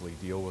effectively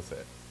deal with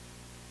it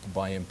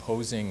by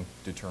imposing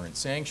deterrent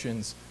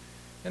sanctions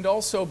and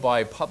also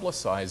by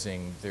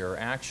publicizing their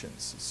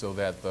actions so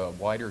that the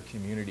wider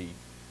community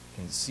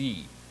can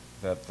see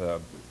that the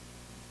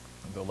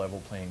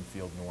level playing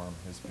field norm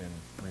has been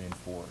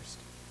reinforced.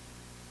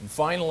 And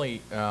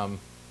finally,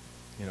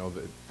 you know,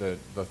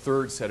 the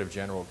third set of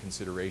general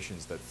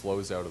considerations that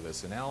flows out of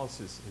this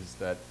analysis is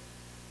that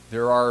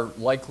there are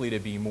likely to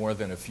be more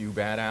than a few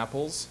bad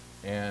apples,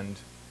 and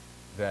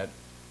that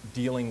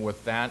dealing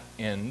with that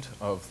end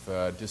of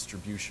the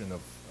distribution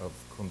of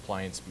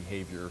compliance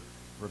behavior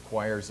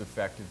requires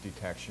effective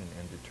detection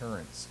and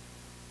deterrence.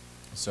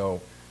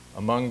 So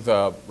among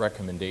the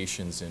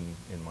recommendations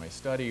in my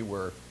study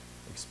were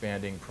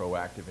expanding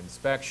proactive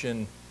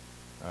inspection,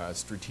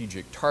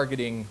 strategic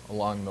targeting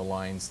along the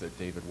lines that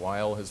David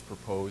Weil has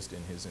proposed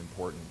in his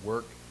important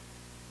work.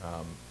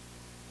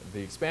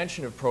 The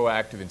expansion of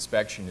proactive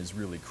inspection is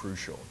really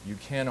crucial. You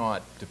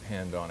cannot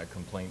depend on a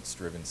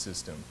complaints-driven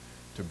system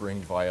to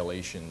bring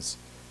violations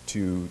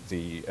to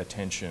the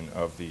attention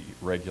of the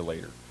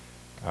regulator.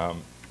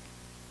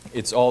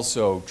 It's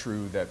also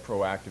true that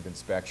proactive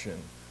inspection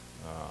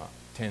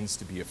tends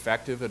to be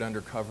effective at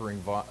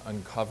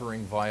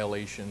uncovering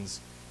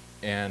violations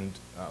and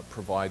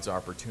provides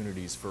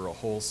opportunities for a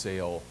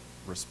wholesale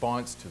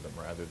response to them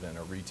rather than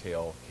a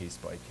retail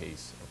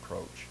case-by-case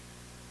approach.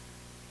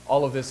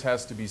 All of this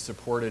has to be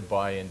supported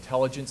by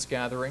intelligence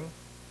gathering,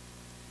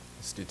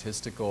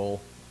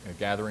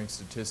 gathering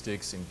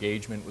statistics,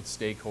 engagement with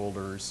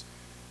stakeholders,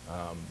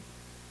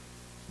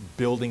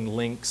 building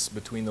links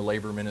between the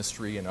labor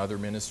ministry and other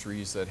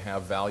ministries that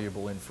have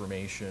valuable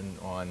information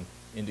on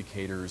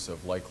indicators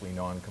of likely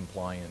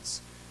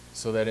non-compliance,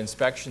 so that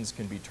inspections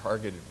can be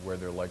targeted where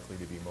they're likely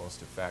to be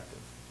most effective.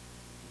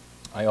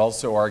 I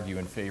also argue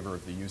in favor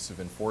of the use of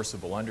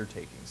enforceable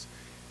undertakings.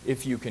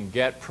 If you can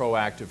get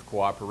proactive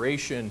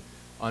cooperation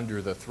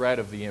under the threat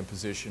of the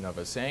imposition of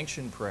a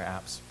sanction,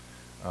 perhaps,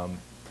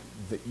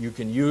 that you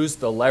can use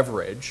the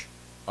leverage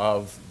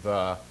of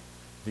the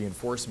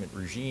enforcement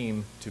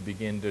regime to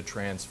begin to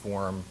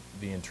transform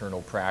the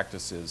internal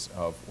practices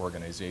of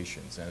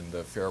organizations. And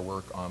the Fair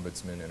Work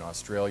Ombudsman in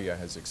Australia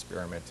has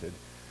experimented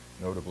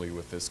notably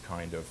with this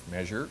kind of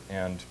measure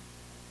and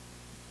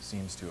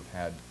seems to have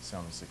had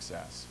some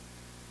success.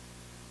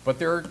 But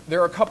there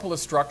are a couple of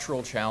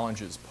structural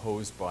challenges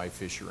posed by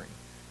fissuring.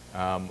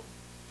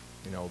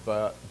 You know,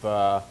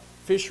 the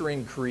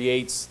fissuring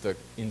creates the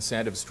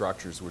incentive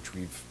structures, which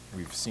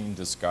we've seen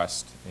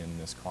discussed in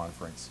this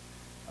conference,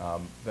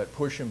 that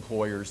push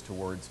employers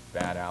towards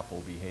bad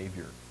apple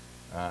behavior.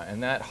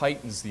 And that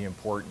heightens the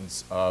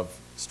importance of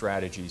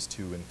strategies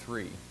 2 and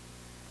 3.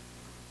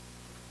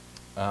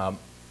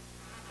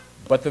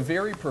 But the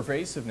very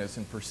pervasiveness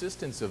and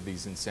persistence of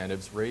these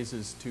incentives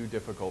raises 2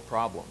 difficult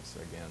problems.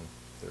 Again,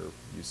 there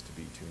used to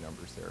be 2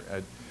 numbers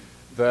there.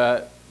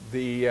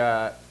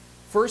 The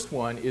first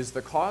one is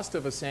the cost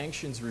of a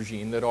sanctions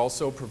regime that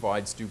also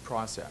provides due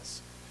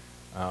process.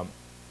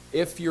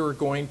 If you're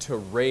going to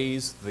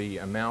raise the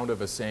amount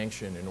of a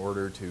sanction in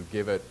order to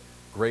give it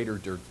greater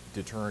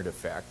deterrent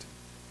effect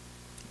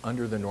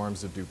under the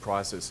norms of due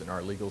process in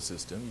our legal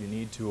system, you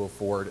need to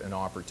afford an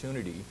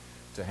opportunity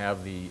to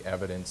have the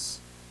evidence,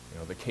 you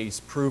know, the case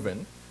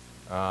proven,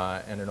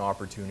 and an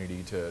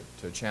opportunity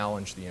to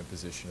challenge the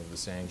imposition of the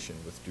sanction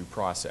with due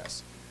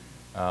process.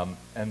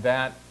 And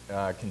that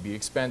can be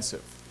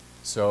expensive.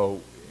 So,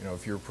 you know,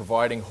 if you're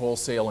providing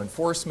wholesale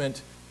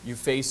enforcement, you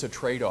face a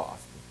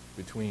trade-off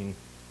between,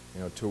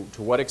 you know,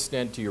 to what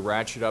extent do you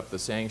ratchet up the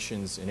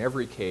sanctions in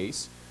every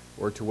case,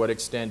 or to what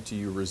extent do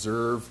you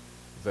reserve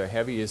the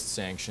heaviest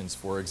sanctions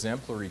for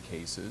exemplary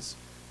cases,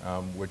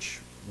 which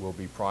will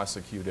be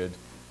prosecuted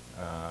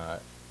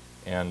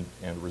and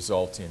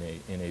result in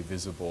a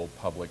visible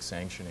public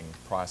sanctioning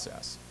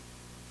process.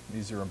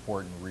 These are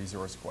important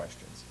resource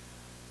questions.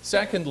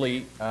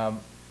 Secondly,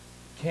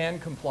 can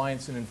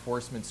compliance and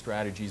enforcement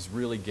strategies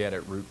really get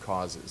at root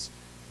causes?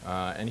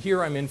 And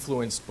here I'm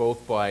influenced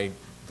both by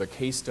the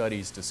case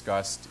studies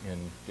discussed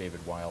in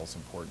David Weil's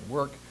important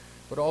work,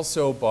 but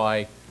also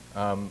by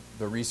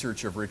the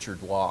research of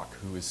Richard Locke,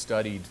 who has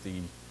studied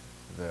the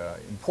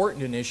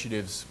important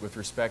initiatives with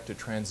respect to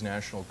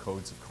transnational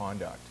codes of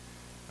conduct.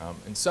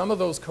 And some of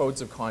those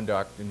codes of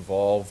conduct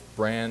involve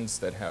brands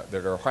that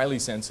are highly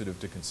sensitive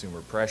to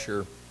consumer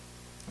pressure.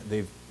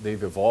 They've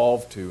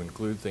evolved to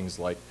include things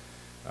like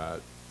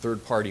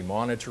third-party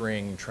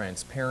monitoring,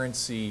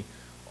 transparency,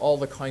 all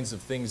the kinds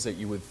of things that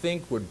you would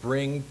think would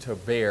bring to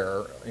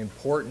bear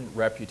important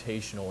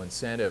reputational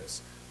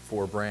incentives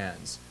for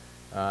brands.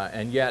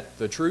 And yet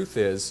the truth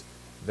is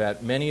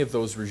that many of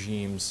those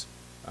regimes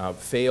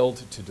failed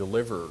to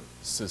deliver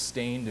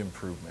sustained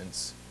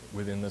improvements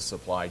within the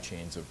supply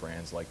chains of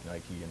brands like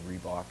Nike and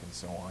Reebok and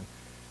so on,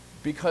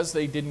 because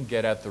they didn't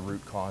get at the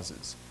root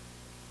causes.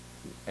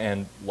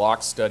 And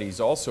Locke's studies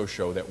also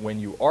show that when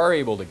you are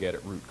able to get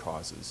at root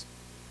causes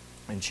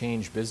and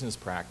change business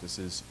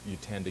practices, you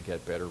tend to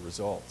get better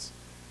results.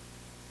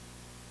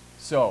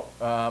 So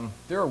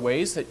there are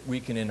ways that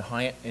we can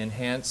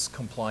enhance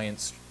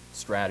compliance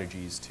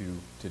strategies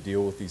to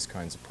deal with these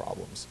kinds of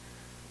problems.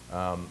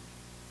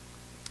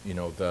 You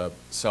know, the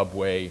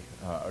subway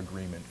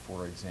agreement,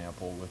 for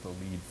example, with a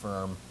lead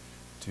firm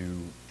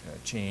to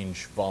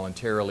change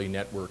voluntarily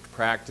networked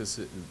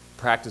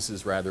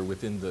practices rather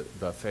within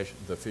the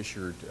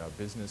fissured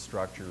business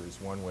structure is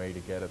one way to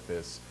get at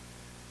this.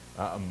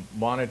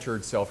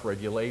 Monitored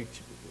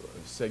self-regulation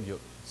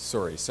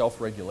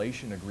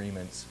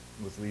agreements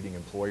with leading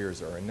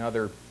employers are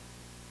another.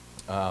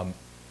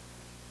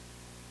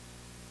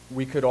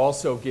 We could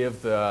also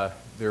give there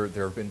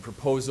have been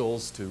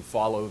proposals to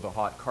follow the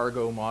hot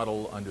cargo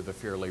model under the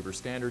Fair Labor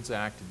Standards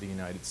Act of the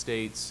United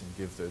States and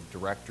give the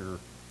director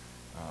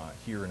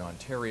here in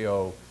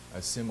Ontario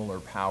a similar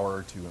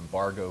power to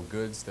embargo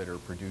goods that are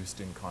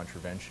produced in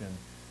contravention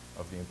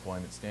of the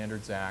Employment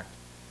Standards Act,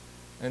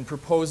 and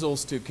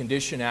proposals to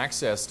condition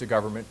access to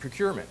government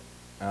procurement.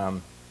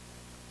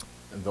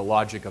 The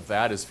logic of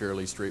that is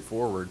fairly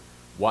straightforward.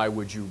 Why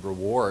would you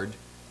reward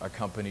a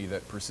company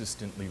that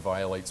persistently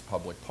violates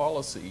public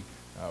policy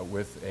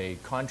with a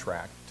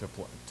contract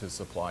to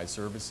supply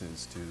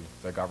services to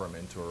the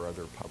government or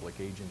other public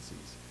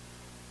agencies?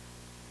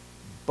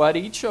 But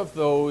each of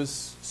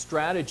those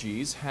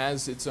strategies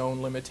has its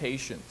own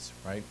limitations,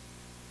 right?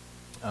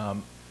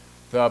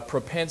 The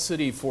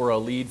propensity for a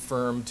lead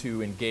firm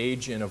to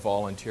engage in a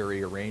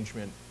voluntary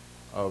arrangement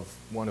of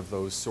one of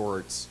those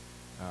sorts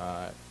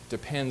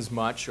depends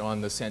much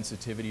on the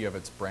sensitivity of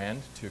its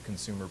brand to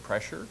consumer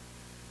pressure.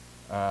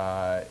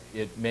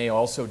 It may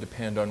also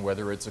depend on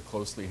whether it's a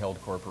closely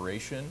held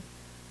corporation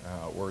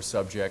or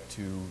subject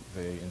to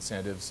the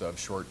incentives of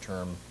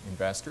short-term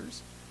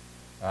investors.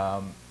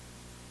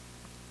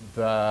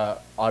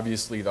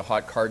 Obviously, the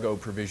hot cargo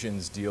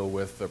provisions deal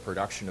with the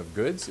production of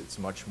goods. It's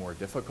much more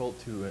difficult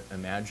to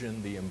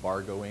imagine the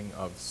embargoing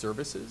of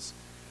services.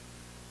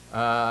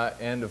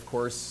 And of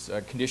course,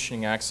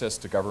 conditioning access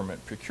to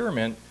government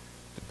procurement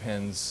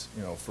depends,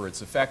 for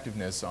its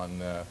effectiveness on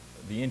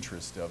the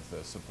interest of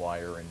the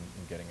supplier in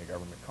getting a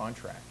government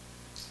contract.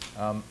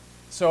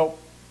 So,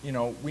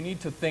 we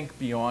need to think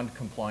beyond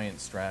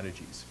compliance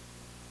strategies.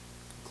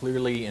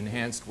 Clearly,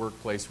 enhanced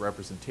workplace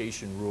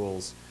representation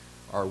rules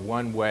are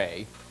one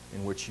way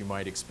in which you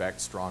might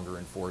expect stronger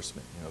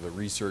enforcement. The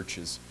research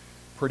is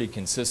pretty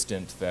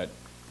consistent that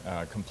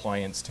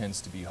compliance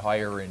tends to be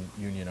higher in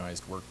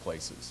unionized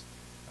workplaces.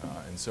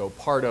 And so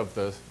part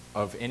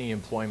of any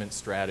employment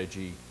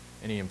strategy,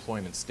 any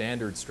employment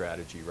standard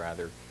strategy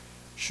rather,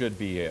 should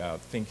be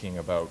thinking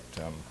about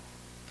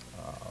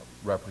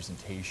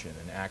representation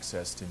and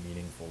access to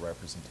meaningful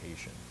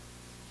representation.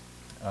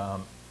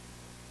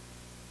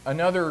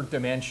 Another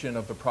dimension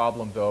of the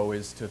problem, though,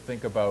 is to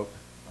think about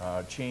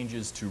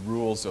changes to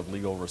rules of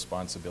legal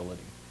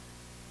responsibility.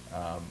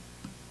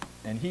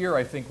 And here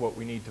I think what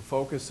we need to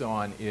focus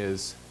on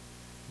is,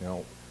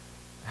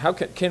 how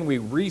can we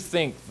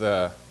rethink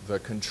the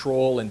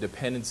control and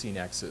dependency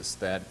nexus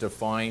that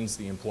defines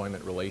the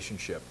employment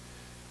relationship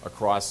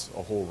across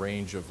a whole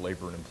range of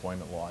labor and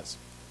employment laws?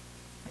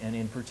 And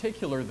in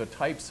particular, the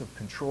types of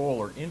control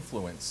or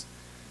influence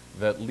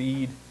that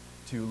lead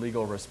to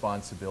legal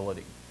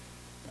responsibility.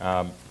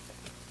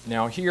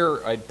 Now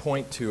here I'd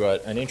point to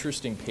an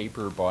interesting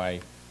paper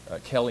by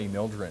Kelly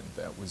Mildren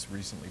that was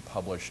recently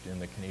published in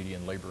the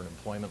Canadian Labour and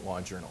Employment Law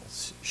Journal.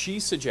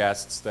 She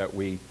suggests that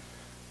we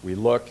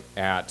look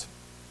at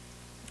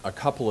a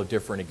couple of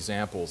different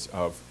examples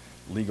of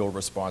legal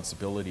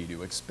responsibility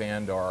to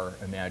expand our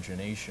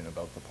imagination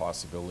about the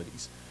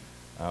possibilities.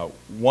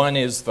 One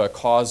is the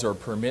cause or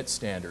permit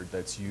standard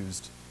that's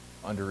used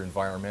under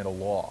environmental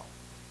law.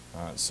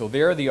 So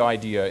there the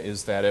idea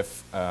is that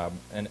if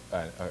an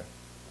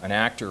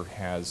actor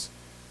has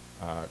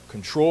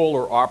control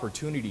or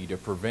opportunity to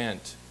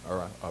prevent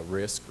a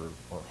risk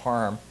or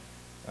harm,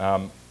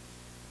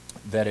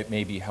 that it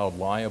may be held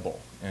liable.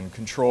 And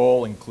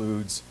control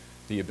includes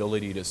the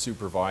ability to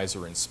supervise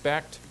or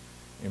inspect,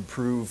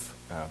 improve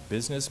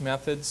business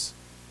methods,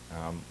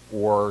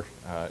 or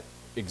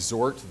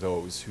exhort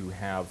those who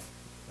have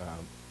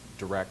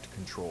direct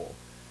control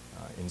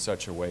in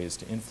such a way as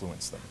to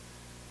influence them.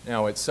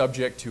 Now, it's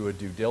subject to a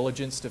due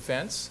diligence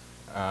defense,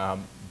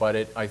 but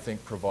it, I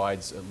think,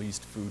 provides at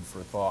least food for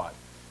thought.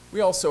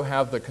 We also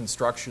have the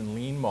construction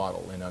lien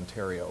model in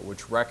Ontario,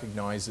 which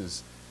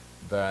recognizes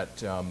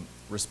that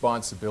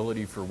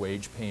responsibility for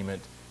wage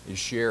payment is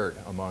shared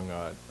among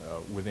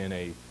within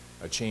a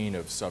chain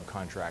of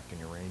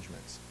subcontracting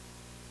arrangements.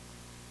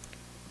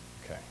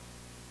 Okay.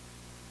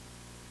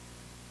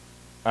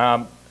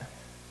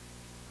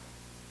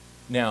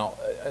 Now,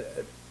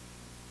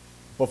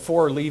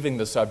 before leaving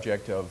the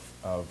subject of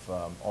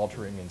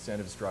altering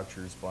incentive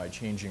structures by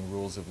changing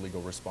rules of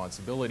legal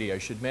responsibility, I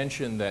should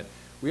mention that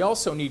we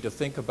also need to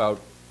think about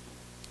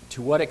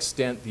to what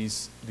extent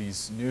these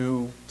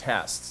new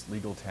tests,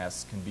 legal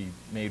tests, can be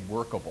made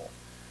workable.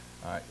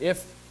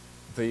 If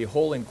the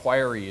whole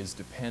inquiry is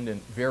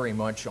dependent very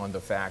much on the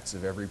facts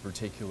of every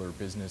particular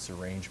business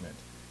arrangement,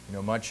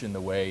 much in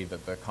the way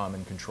that the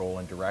common control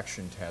and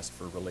direction test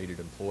for related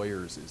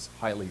employers is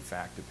highly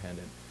fact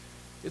dependent,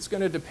 it's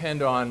going to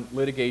depend on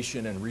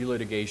litigation and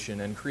relitigation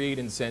and create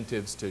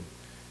incentives to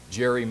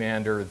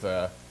gerrymander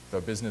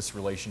the business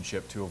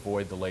relationship to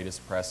avoid the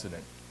latest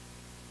precedent.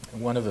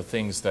 And one of the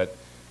things that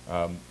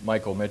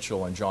Michael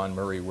Mitchell and John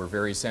Murray were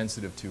very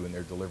sensitive to in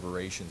their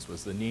deliberations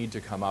was the need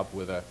to come up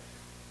with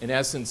in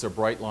essence, a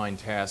bright line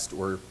test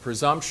or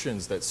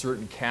presumptions that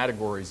certain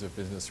categories of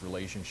business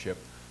relationship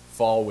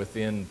fall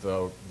within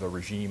the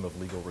regime of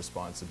legal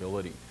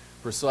responsibility,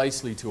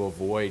 precisely to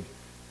avoid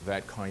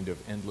that kind of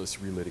endless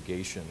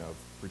relitigation of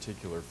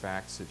particular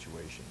fact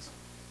situations.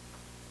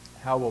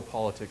 How will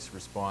politics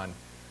respond?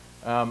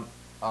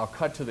 I'll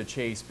cut to the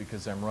chase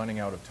because I'm running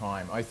out of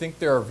time. I think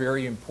there are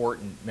very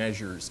important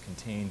measures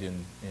contained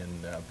in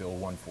Bill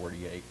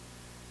 148.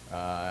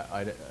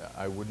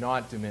 I would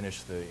not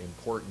diminish the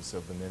importance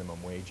of the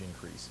minimum wage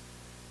increase.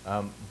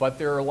 But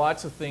there are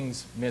lots of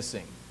things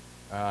missing.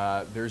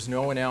 There's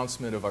no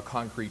announcement of a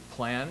concrete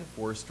plan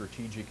for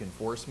strategic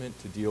enforcement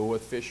to deal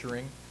with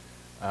fissuring.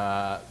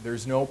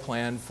 There's no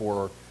plan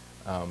for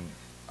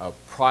a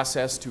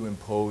process to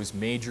impose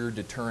major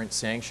deterrent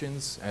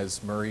sanctions,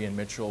 as Murray and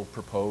Mitchell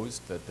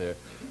proposed, that the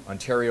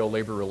Ontario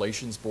Labour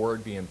Relations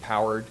Board be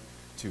empowered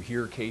to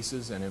hear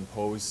cases and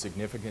impose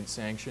significant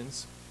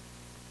sanctions,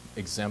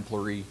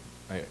 exemplary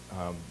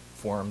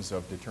forms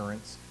of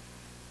deterrence.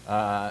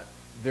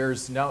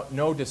 There's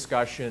no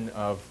discussion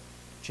of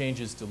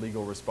changes to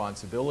legal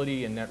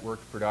responsibility in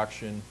networked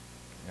production,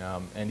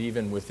 and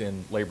even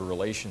within labor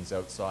relations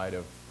outside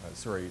of,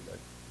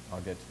 I'll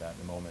get to that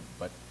in a moment,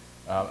 but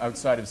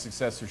outside of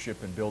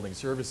successorship and building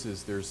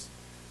services, there's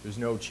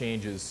no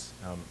changes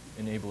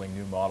enabling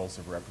new models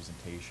of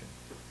representation.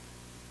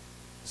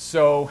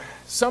 So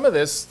some of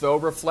this, though,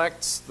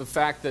 reflects the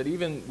fact that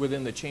even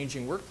within the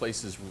Changing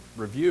Workplaces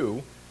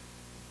review,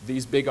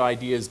 these big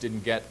ideas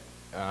didn't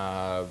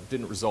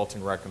result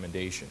in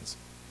recommendations.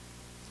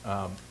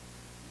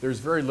 There's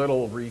very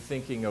little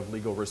rethinking of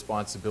legal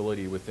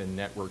responsibility within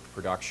networked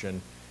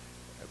production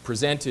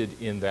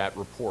presented in that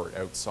report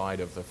outside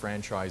of the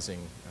franchising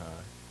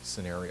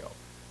scenario.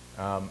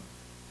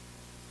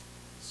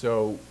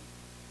 So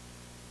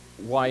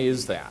why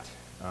is that?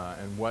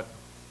 And what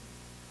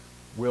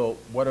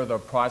are the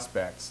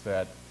prospects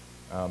that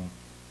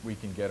we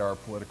can get our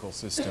political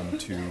system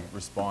to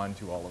respond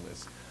to all of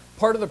this?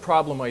 Part of the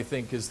problem, I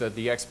think, is that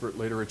the expert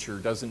literature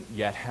doesn't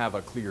yet have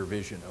a clear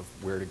vision of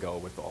where to go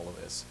with all of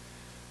this.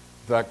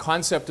 The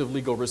concept of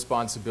legal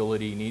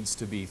responsibility needs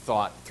to be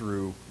thought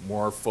through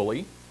more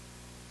fully.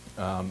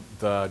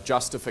 The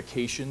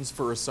justifications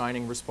for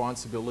assigning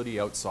responsibility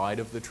outside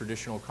of the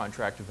traditional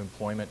contract of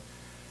employment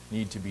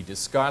need to be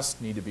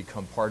discussed, need to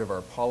become part of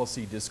our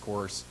policy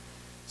discourse,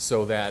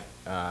 so that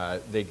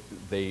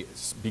they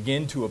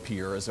begin to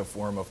appear as a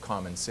form of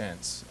common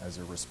sense as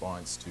a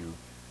response to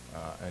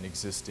an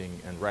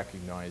existing and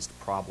recognized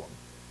problem.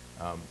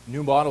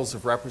 New models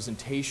of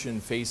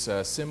representation face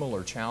a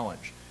similar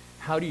challenge.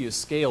 How do you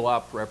scale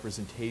up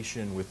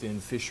representation within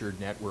fissured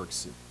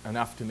networks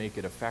enough to make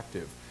it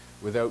effective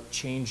without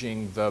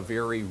changing the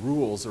very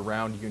rules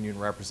around union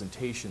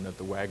representation that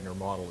the Wagner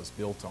model is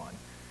built on?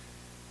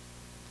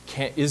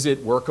 Is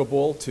it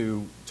workable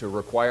to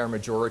require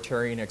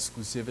majoritarian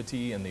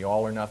exclusivity and the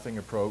all or nothing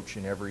approach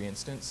in every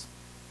instance?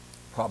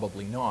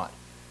 Probably not.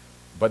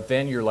 But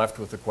then you're left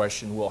with the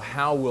question, well,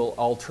 how will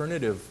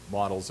alternative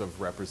models of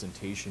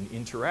representation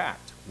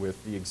interact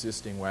with the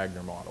existing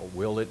Wagner model?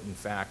 Will it, in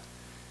fact,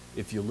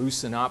 if you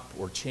loosen up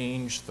or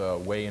change the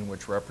way in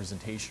which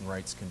representation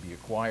rights can be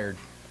acquired,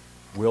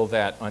 will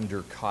that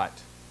undercut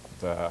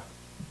the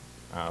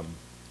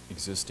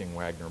existing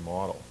Wagner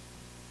model?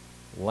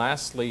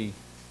 Lastly,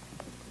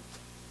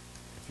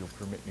 if you'll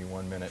permit me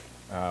 1 minute,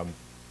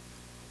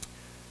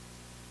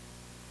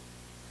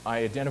 I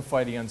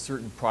identify the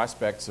uncertain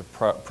prospects of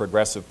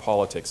progressive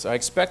politics. I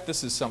expect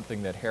this is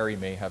something that Harry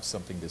may have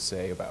something to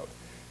say about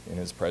in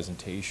his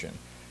presentation.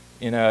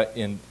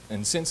 And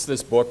since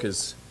this book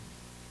is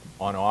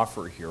on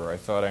offer here, I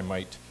thought I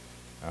might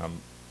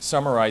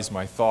summarize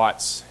my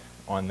thoughts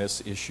on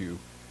this issue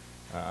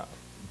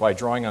by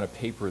drawing on a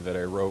paper that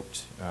I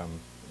wrote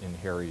in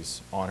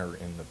Harry's honor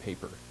in the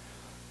paper.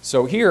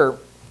 So here,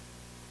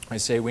 I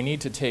say we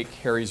need to take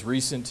Harry's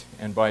recent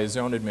and, by his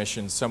own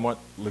admission, somewhat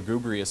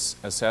lugubrious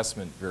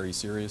assessment very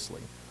seriously.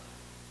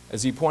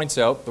 As he points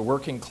out, the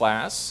working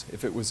class,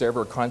 if it was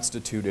ever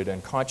constituted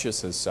and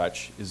conscious as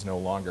such, is no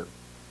longer.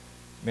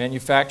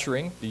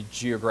 Manufacturing, the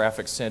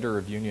geographic center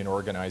of union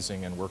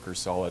organizing and worker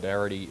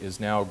solidarity, is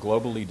now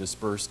globally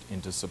dispersed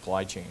into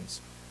supply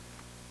chains.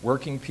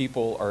 Working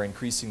people are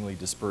increasingly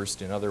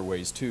dispersed in other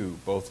ways too,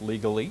 both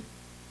legally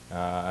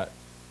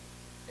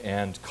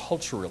and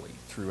culturally,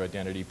 through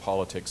identity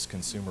politics,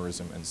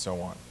 consumerism, and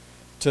so on.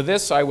 To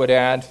this, I would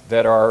add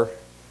that our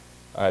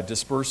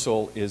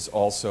dispersal is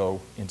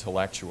also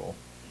intellectual.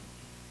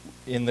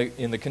 In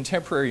the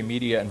contemporary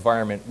media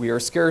environment, we are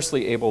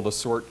scarcely able to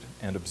sort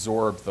and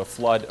absorb the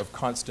flood of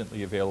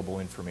constantly available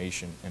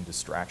information and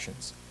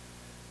distractions.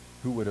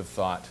 Who would have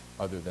thought,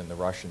 other than the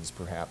Russians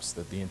perhaps,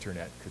 that the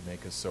internet could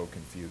make us so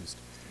confused?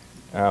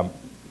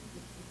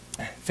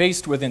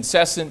 Faced with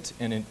incessant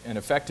and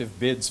effective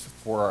bids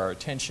for our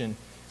attention,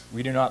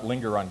 we do not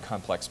linger on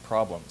complex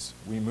problems.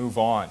 We move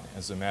on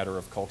as a matter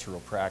of cultural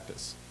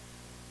practice.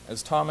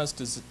 As Thomas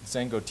de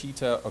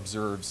Zengotita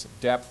observes,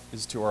 depth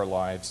is to our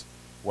lives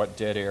what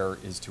dead air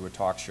is to a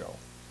talk show.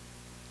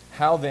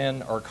 How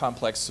then are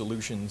complex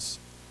solutions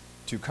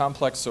to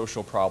complex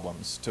social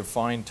problems to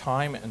find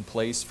time and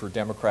place for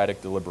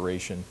democratic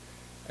deliberation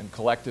and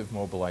collective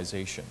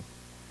mobilization?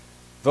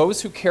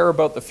 Those who care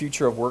about the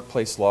future of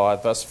workplace law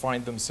thus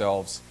find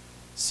themselves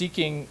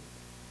seeking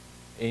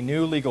a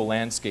new legal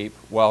landscape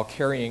while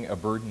carrying a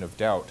burden of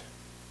doubt.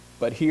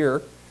 But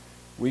here,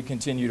 we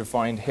continue to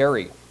find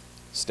Harry,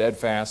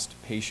 steadfast,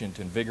 patient,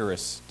 and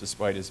vigorous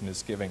despite his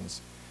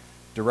misgivings,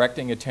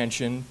 directing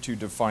attention to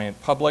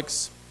defiant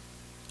publics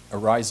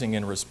arising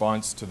in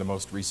response to the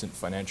most recent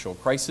financial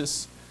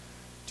crisis,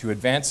 to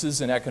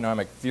advances in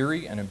economic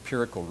theory and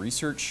empirical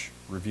research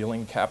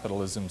revealing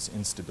capitalism's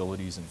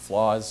instabilities and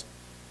flaws,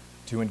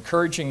 to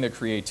encouraging the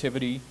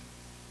creativity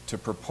to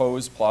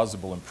propose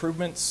plausible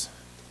improvements,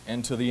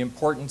 and to the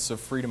importance of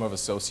freedom of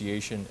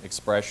association,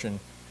 expression,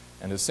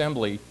 and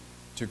assembly,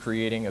 to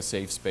creating a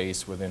safe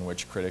space within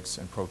which critics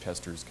and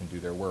protesters can do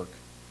their work.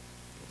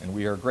 And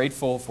we are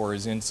grateful for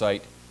his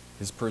insight,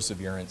 his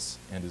perseverance,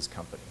 and his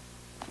company.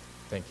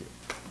 Thank you.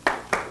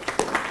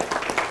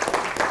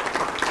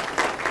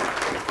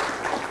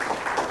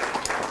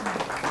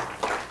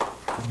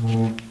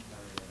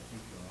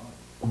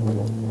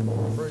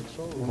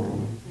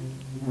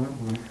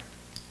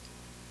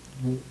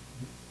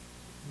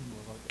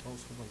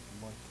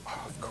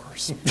 Of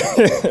course.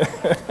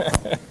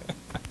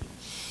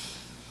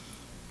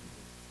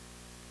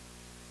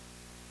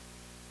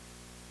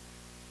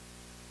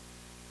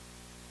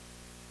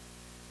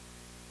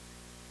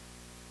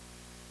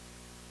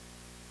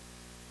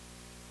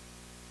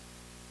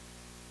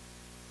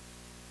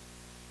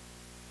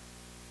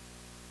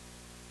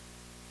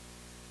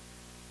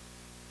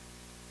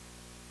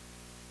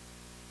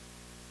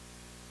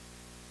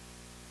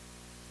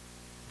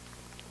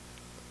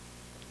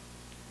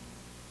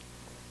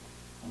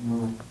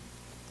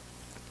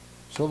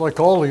 So like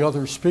all the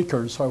other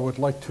speakers, I would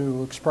like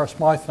to express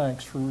my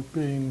thanks for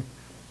being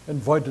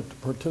invited to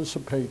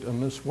participate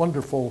in this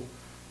wonderful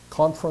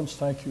conference.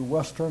 Thank you,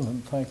 Western,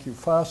 and thank you,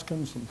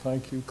 Faskins, and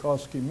thank you,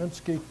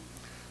 Koski-Minsky.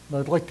 And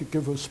I'd like to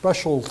give a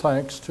special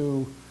thanks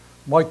to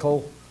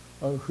Michael,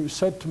 who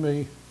said to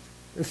me,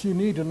 if you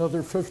need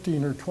another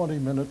 15 or 20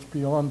 minutes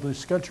beyond the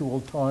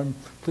scheduled time,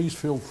 please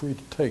feel free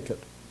to take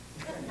it.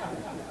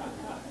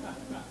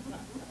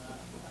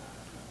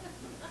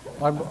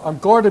 I'm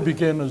going to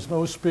begin, as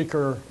no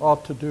speaker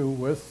ought to do,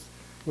 with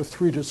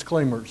 3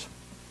 disclaimers.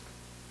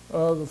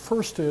 The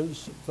first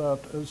is that,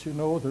 as you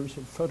know, there's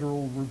a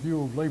federal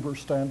review of labor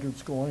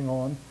standards going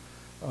on.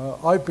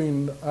 I've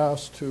been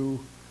asked to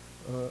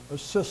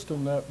assist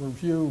in that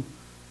review.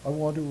 I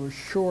want to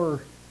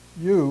assure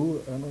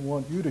you, and I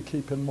want you to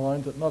keep in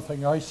mind that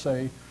nothing I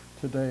say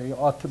today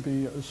ought to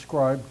be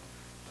ascribed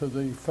to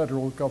the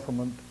federal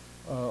government.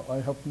 I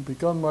haven't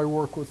begun my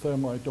work with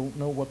them. I don't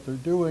know what they're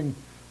doing,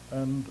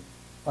 and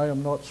I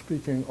am not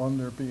speaking on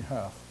their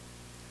behalf.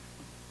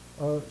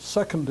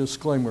 Second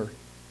disclaimer,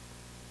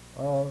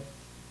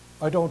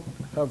 I don't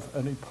have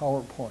any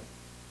PowerPoint.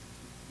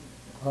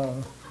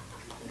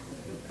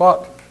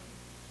 But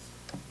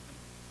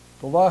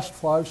the last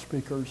 5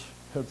 speakers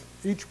have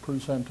each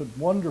presented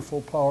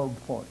wonderful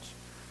PowerPoints.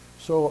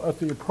 So at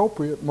the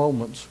appropriate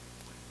moments,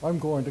 I'm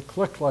going to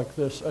click like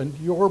this, and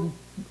your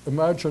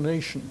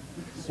imagination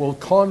will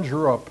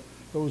conjure up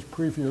those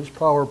previous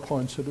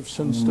PowerPoints that have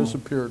since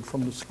disappeared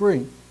from the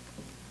screen.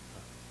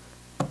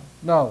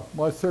 Now,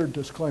 my third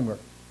disclaimer.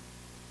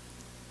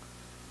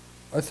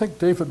 I think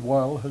David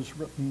Weil has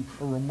written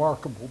a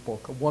remarkable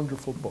book, a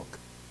wonderful book.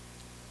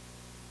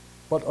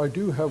 But I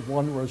do have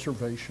one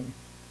reservation.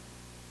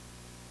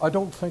 I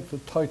don't think the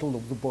title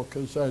of the book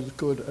is as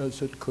good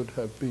as it could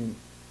have been.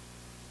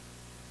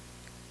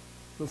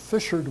 The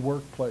fissured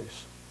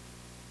workplace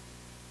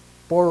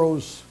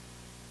borrows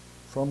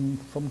from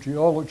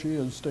geology,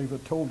 as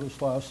David told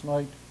us last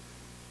night,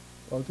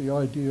 the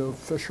idea of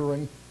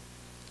fissuring.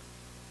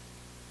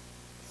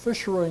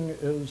 Fissuring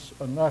is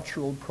a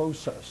natural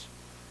process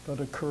that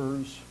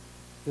occurs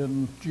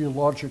in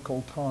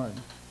geological time.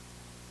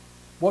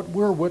 What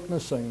we're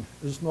witnessing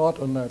is not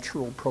a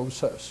natural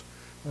process,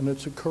 and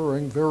it's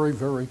occurring very,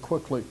 very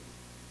quickly.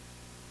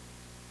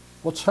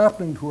 What's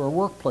happening to our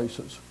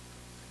workplaces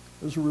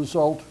is a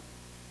result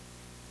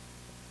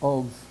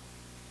of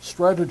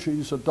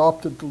strategies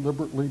adopted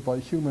deliberately by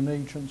human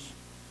agents,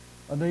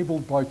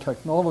 enabled by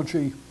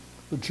technology,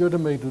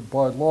 legitimated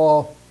by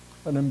law,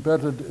 and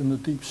embedded in the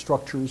deep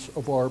structures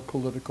of our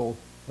political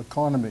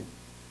economy.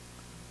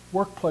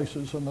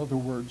 Workplaces, in other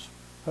words,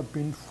 have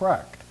been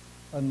fracked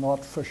and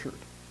not fissured.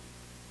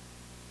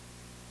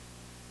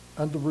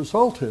 And the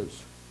result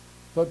is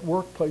that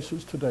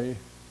workplaces today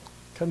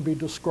can be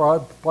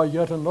described by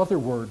yet another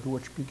word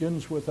which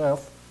begins with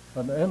F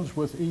and ends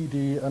with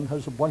ED and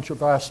has a bunch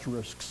of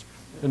asterisks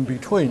in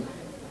between.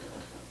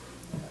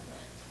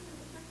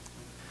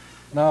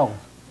 Now,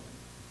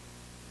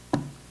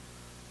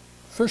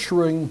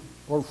 fissuring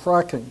or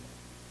fracking,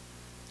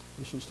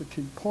 this is the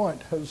key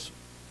point, has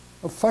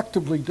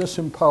effectively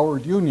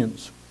disempowered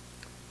unions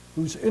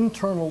whose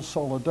internal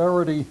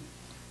solidarity,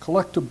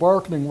 collective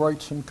bargaining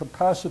rights, and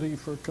capacity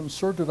for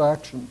concerted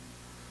action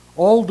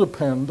all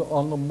depend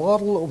on the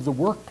model of the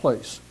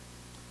workplace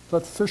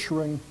that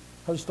fissuring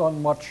has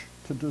done much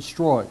to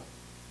destroy.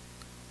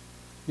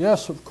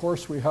 Yes, of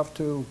course, we have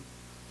to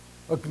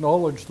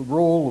acknowledge the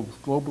role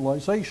of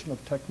globalization,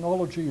 of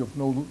technology, of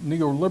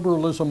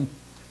neoliberalism,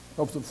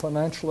 of the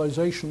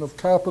financialization of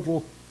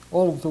capital,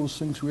 all of those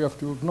things we have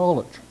to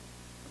acknowledge.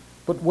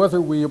 But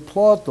whether we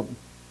applaud them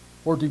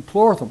or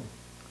deplore them,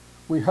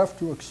 we have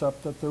to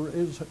accept that there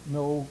is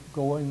no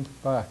going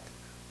back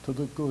to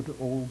the good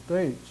old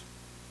days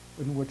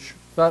in which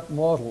that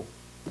model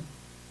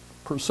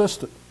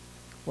persisted,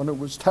 when it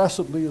was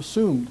tacitly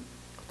assumed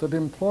that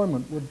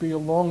employment would be a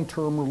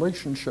long-term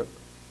relationship,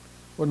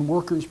 when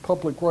workers'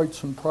 public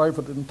rights and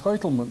private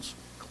entitlements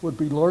would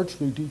be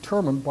largely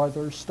determined by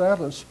their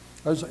status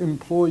as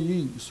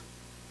employees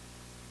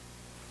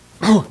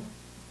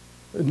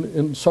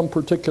in some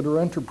particular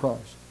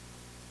enterprise.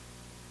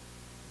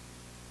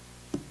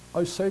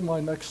 I say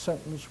my next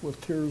sentence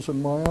with tears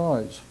in my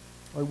eyes.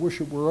 I wish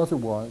it were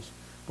otherwise,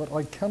 but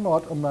I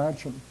cannot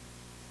imagine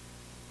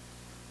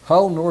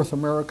how North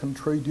American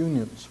trade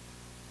unions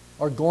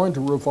are going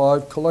to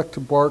revive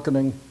collective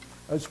bargaining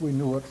as we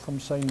knew it from,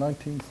 say,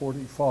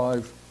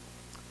 1945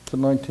 to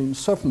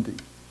 1970.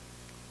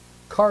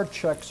 Card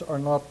checks are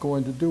not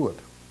going to do it.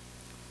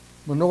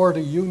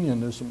 Minority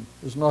unionism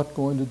is not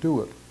going to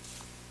do it.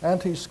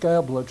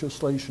 Anti-scab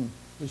legislation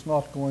is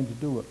not going to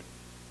do it.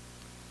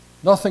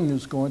 Nothing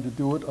is going to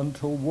do it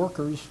until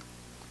workers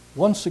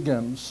once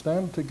again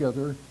stand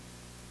together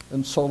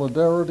in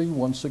solidarity,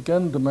 once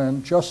again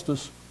demand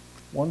justice,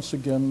 once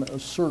again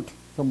assert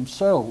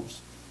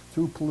themselves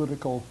through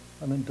political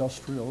and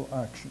industrial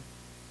action.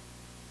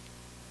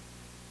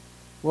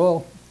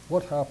 Well,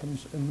 what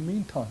happens in the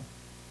meantime?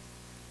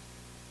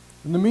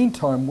 In the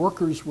meantime,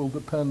 workers will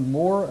depend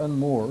more and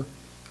more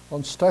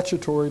on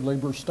statutory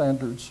labor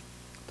standards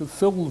to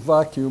fill the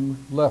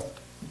vacuum left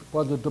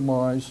by the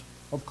demise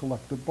of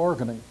collective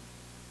bargaining.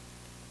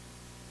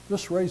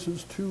 This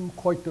raises two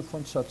quite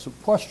different sets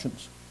of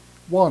questions.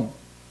 One,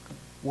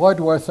 why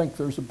do I think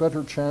there's a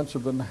better chance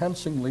of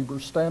enhancing labor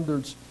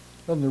standards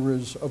than there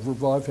is of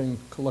reviving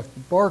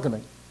collective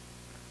bargaining?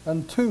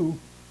 And two,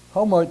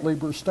 how might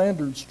labor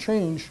standards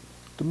change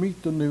to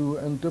meet the new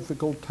and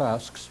difficult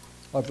tasks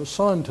I've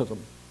assigned to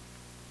them?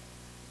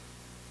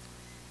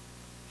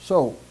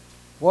 So,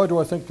 why do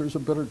I think there's a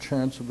better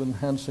chance of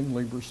enhancing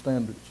labor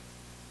standards?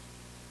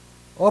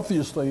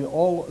 Obviously,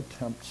 all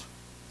attempts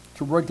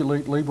to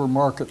regulate labor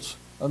markets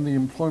and the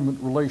employment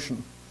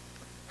relation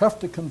have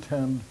to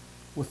contend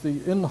with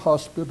the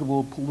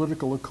inhospitable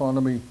political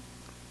economy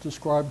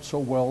described so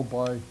well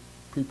by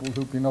people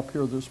who've been up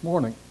here this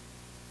morning.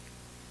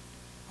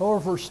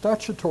 However,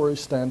 statutory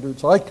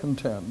standards, I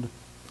contend,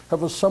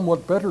 have a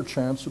somewhat better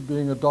chance of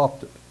being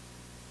adopted.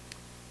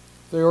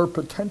 They are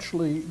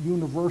potentially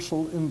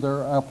universal in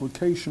their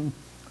application,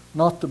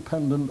 not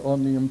dependent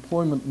on the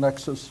employment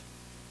nexus,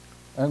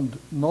 and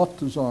not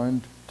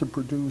designed to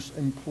produce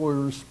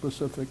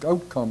employer-specific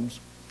outcomes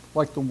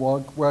like the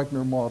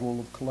Wagner model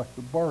of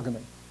collective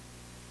bargaining.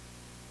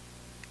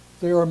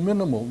 They are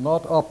minimal,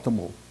 not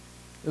optimal,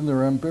 in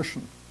their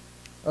ambition,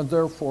 and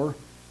therefore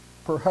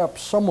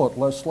perhaps somewhat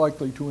less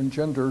likely to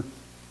engender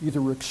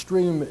either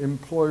extreme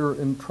employer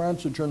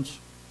intransigence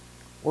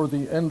or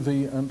the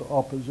envy and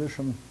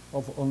opposition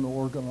of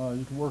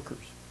unorganized workers.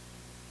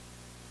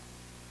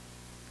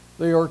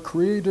 They are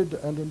created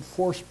and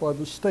enforced by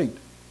the state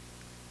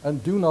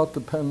and do not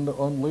depend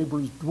on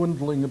labor's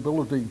dwindling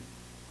ability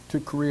to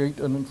create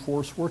and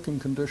enforce working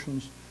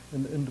conditions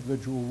in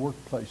individual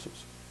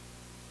workplaces.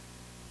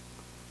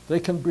 They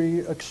can be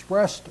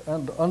expressed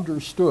and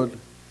understood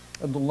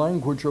in the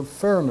language of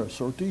fairness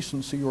or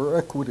decency or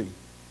equity,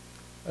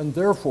 and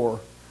therefore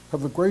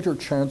have a greater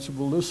chance of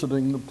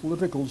eliciting the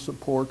political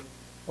support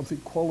of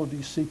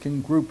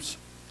equality-seeking groups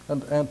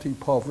and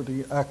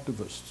anti-poverty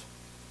activists.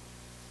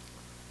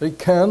 They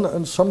can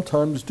and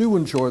sometimes do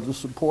enjoy the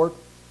support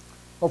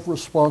of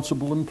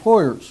responsible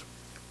employers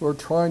who are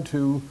trying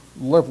to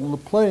level the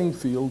playing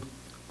field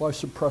by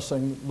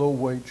suppressing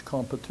low-wage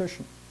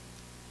competition.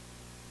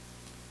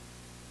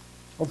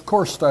 Of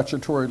course,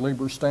 statutory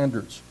labor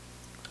standards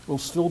will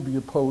still be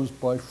opposed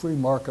by free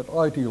market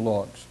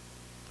ideologues,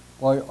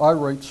 by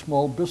irate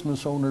small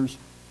business owners,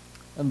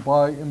 and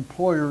by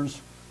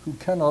employers who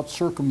cannot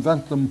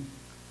circumvent them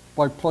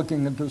by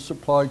plugging into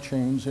supply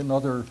chains in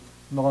other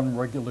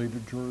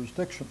non-regulated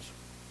jurisdictions.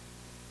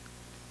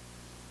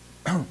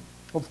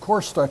 Of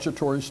course,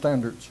 statutory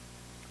standards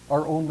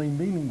are only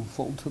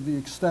meaningful to the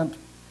extent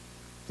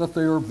that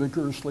they are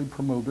vigorously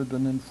promoted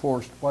and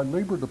enforced by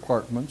labor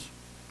departments,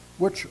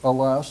 which,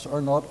 alas,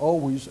 are not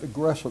always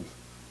aggressive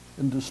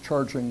in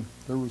discharging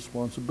their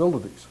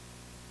responsibilities.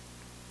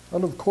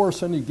 And of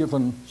course, any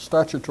given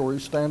statutory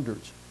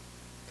standards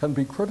can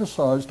be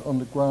criticized on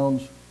the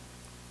grounds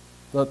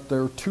that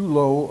they're too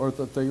low or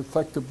that they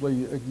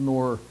effectively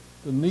ignore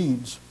the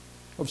needs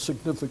of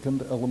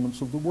significant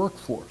elements of the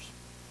workforce,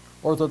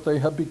 or that they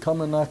have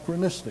become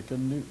anachronistic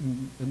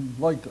in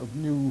light of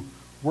new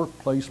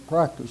workplace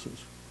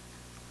practices.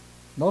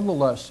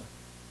 Nonetheless,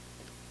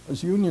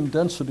 as union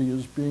density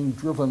is being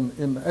driven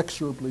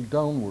inexorably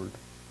downward,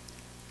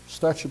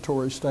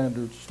 statutory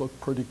standards look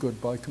pretty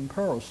good by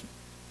comparison.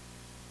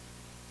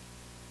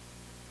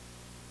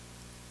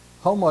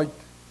 How might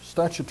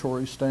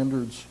statutory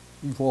standards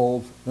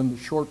evolve in the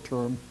short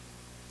term,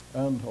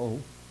 and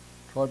I'll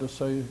try to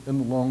say in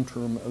the long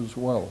term as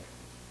well?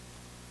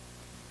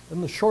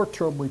 In the short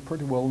term, we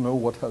pretty well know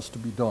what has to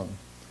be done.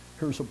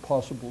 Here's a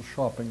possible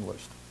shopping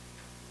list.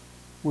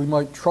 We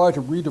might try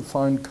to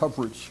redefine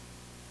coverage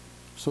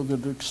so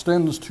that it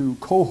extends to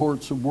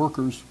cohorts of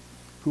workers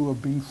who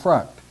have been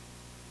fracked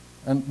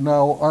and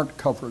now aren't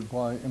covered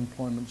by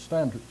employment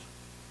standards.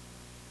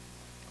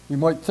 We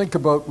might think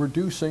about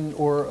reducing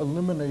or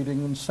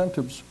eliminating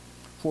incentives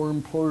for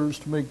employers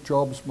to make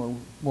jobs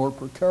more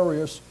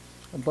precarious,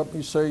 and let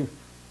me say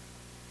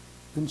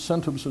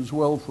incentives as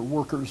well for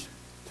workers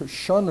to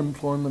shun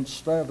employment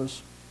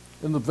status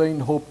in the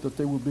vain hope that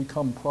they will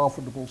become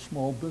profitable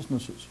small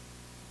businesses.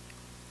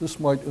 This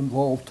might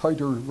involve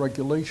tighter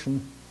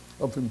regulation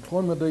of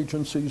employment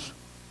agencies,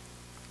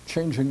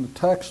 changing the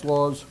tax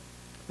laws,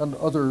 and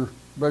other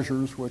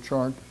measures which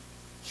aren't,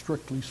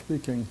 strictly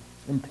speaking,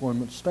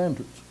 employment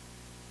standards.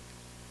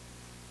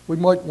 We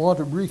might want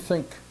to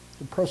rethink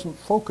the present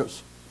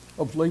focus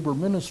of labor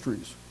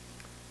ministries,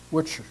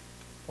 which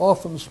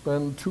often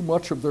spend too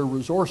much of their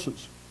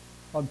resources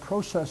on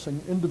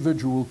processing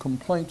individual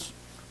complaints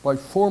by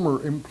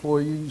former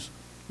employees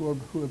who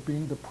have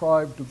been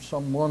deprived of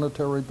some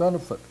monetary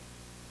benefit.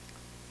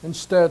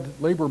 Instead,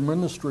 labor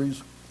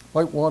ministries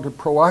might want to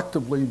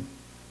proactively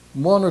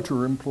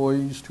monitor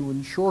employees to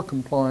ensure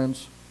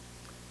compliance,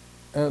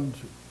 and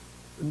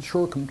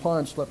ensure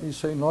compliance, let me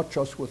say, not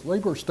just with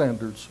labor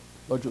standards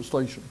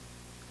legislation,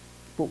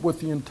 but with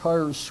the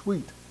entire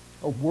suite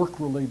of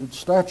work-related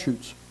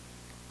statutes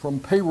from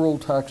payroll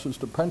taxes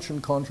to pension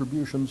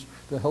contributions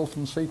to health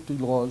and safety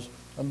laws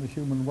and the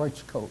Human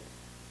Rights Code.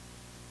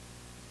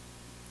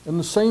 In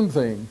the same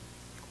vein,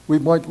 we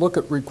might look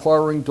at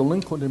requiring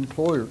delinquent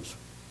employers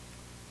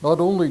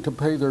not only to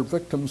pay their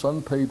victims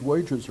unpaid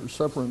wages or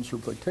severance or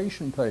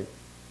vacation pay,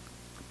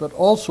 but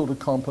also to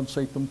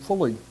compensate them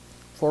fully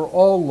for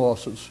all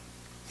losses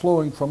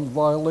flowing from the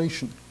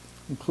violation,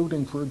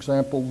 including, for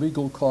example,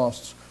 legal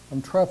costs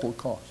and travel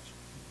costs.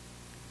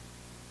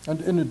 And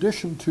in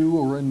addition to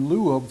or in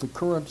lieu of the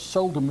current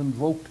seldom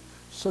invoked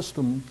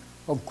system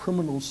of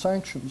criminal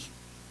sanctions,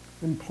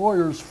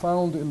 employers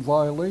found in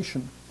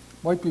violation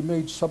might be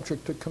made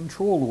subject to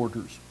control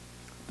orders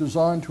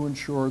designed to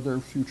ensure their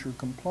future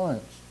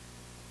compliance.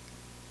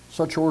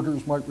 Such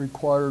orders might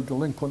require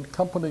delinquent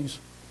companies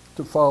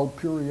to file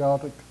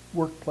periodic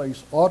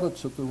workplace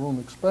audits at their own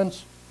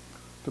expense,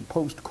 to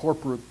post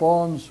corporate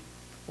bonds,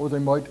 or they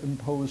might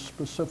impose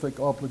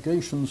specific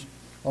obligations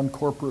on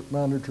corporate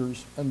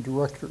managers and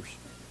directors.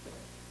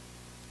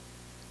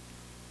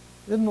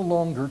 In the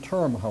longer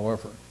term,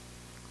 however,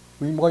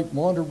 we might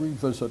want to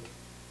revisit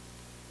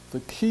the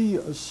key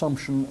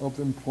assumption of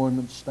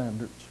employment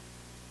standards,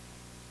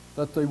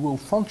 that they will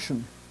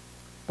function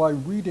by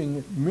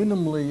reading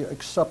minimally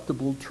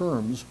acceptable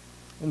terms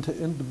into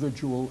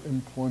individual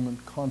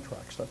employment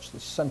contracts. That's the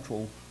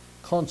central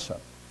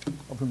concept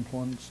of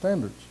employment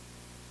standards.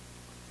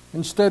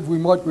 Instead, we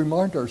might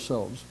remind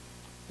ourselves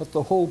that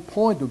the whole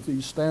point of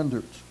these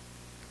standards,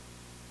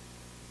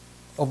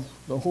 of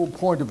the whole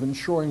point of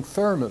ensuring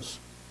fairness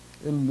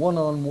in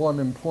one-on-one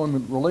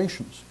employment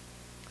relations,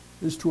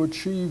 is to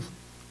achieve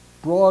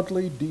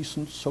broadly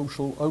decent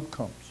social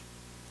outcomes,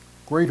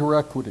 greater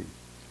equity,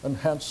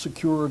 enhanced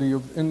security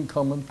of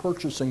income and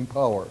purchasing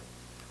power,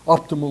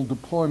 optimal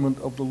deployment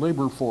of the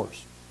labor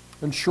force,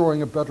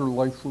 ensuring a better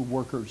life for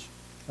workers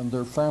and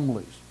their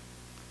families.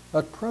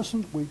 At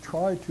present, we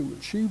try to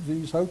achieve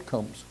these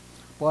outcomes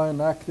by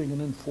enacting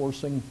and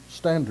enforcing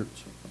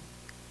standards.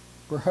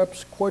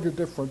 Perhaps quite a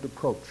different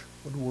approach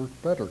would work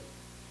better.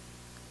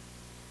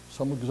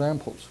 Some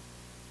examples.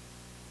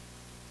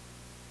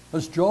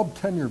 As job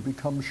tenure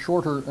becomes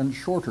shorter and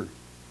shorter,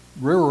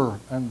 rarer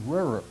and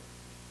rarer,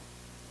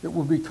 it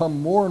will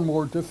become more and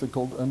more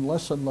difficult and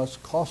less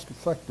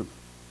cost-effective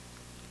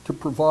to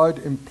provide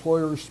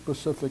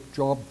employer-specific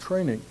job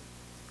training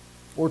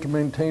or to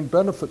maintain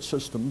benefit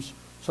systems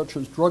such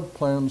as drug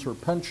plans or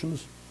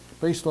pensions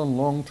based on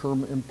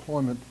long-term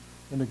employment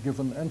in a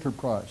given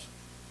enterprise.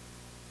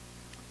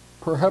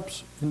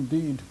 Perhaps,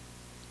 indeed,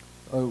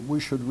 we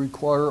should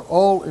require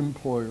all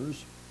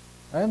employers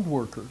and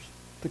workers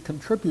to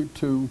contribute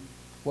to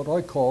what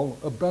I call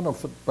a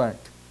benefit bank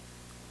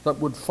that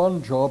would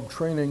fund job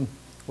training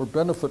or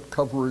benefit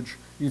coverage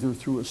either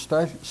through a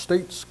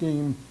state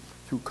scheme,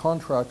 through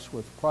contracts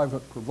with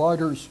private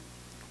providers,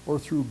 or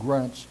through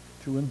grants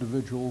to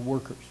individual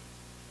workers.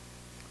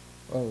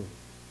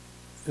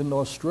 In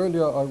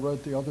Australia, I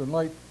read the other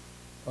night,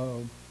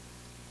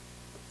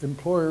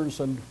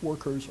 employers and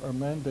workers are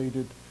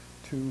mandated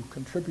to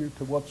contribute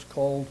to what's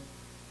called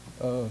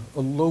a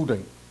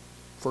loading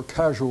for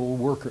casual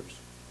workers,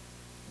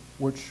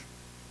 which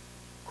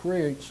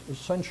creates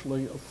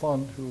essentially a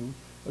fund to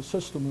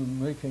assist them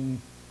in making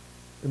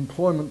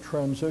employment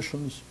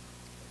transitions,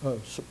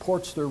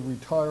 supports their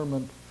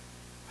retirement,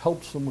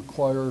 helps them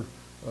acquire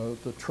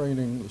the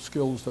training, the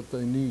skills that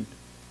they need.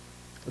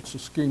 It's a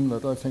scheme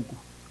that I think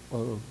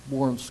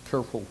warrants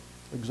careful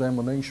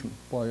examination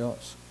by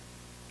us.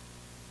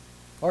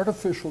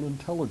 Artificial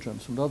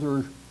intelligence and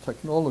other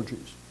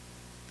technologies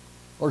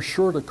are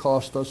sure to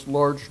cost us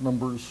large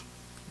numbers,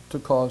 to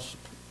cost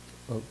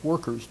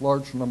workers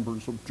large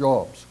numbers of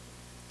jobs.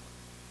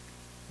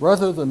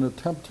 Rather than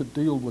attempt to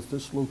deal with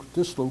this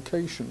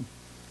dislocation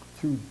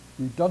through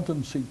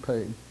redundancy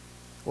pay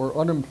or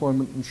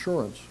unemployment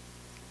insurance,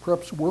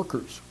 perhaps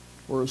workers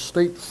or a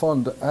state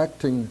fund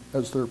acting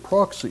as their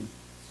proxy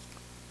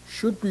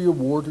should be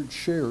awarded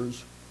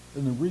shares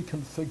in the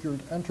reconfigured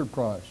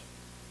enterprise.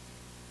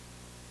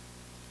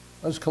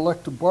 As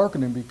collective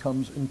bargaining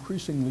becomes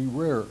increasingly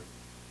rare,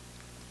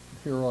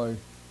 here I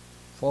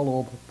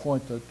follow up a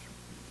point that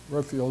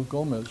Rafael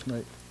Gomez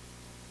made.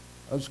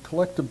 As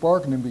collective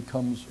bargaining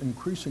becomes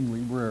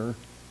increasingly rare,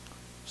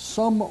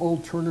 some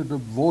alternative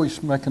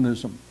voice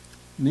mechanism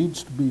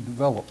needs to be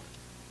developed,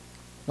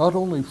 not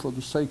only for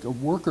the sake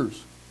of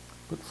workers,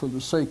 but for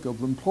the sake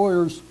of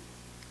employers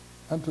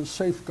and to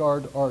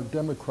safeguard our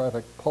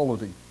democratic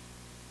polity.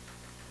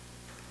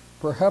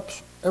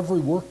 Perhaps every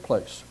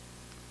workplace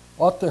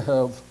ought to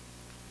have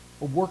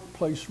a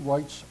workplace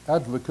rights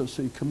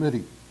advocacy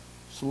committee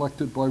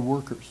selected by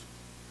workers.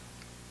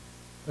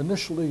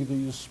 Initially,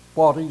 these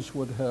bodies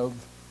would have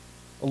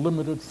a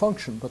limited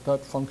function, but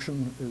that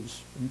function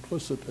is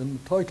implicit in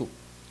the title.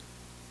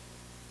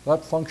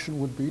 That function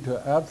would be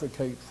to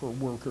advocate for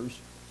workers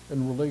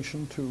in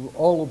relation to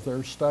all of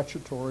their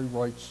statutory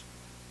rights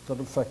that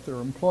affect their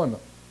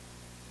employment,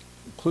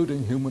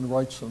 including human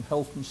rights and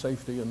health and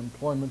safety and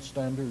employment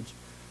standards,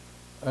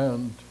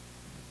 and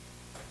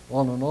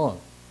on and on.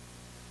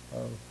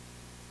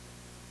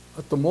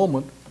 At the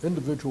moment,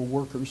 individual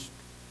workers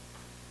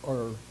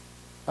are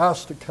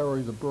asked to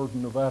carry the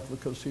burden of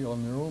advocacy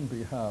on their own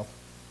behalf,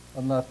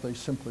 and that they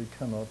simply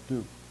cannot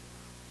do.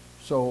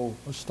 So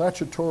a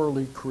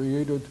statutorily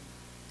created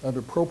and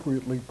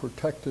appropriately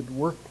protected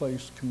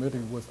workplace committee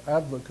with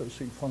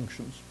advocacy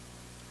functions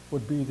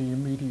would be the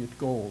immediate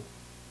goal.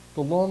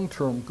 The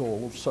long-term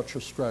goal of such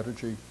a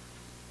strategy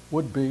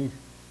would be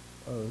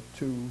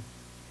to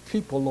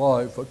keep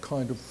alive a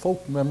kind of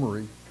folk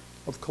memory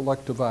of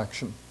collective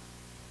action,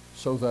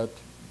 so that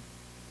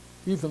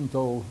even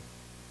though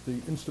the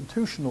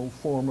institutional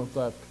form of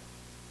that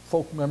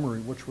folk memory,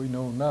 which we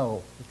know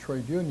now, the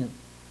trade union,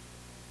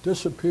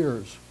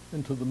 disappears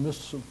into the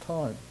mists of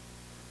time,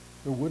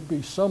 there would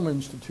be some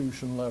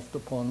institution left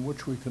upon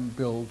which we can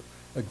build,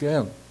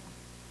 again,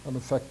 an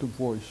effective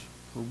voice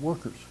for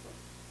workers.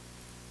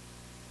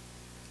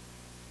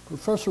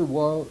 Professor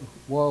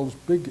Weil's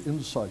big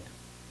insight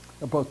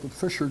about the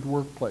fissured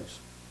workplace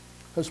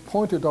has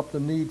pointed up the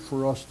need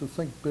for us to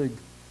think big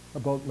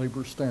about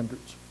labor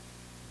standards.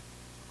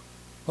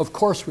 Of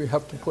course, we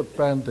have to put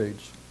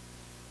Band-Aids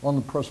on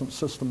the present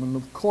system, and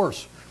of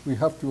course, we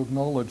have to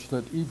acknowledge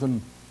that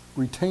even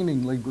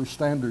retaining labor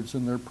standards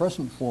in their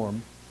present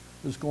form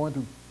is going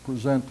to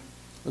present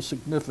a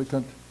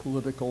significant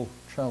political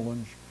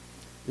challenge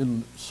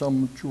in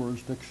some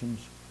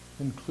jurisdictions,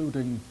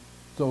 including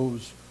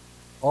those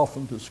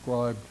often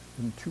described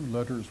in two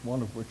letters,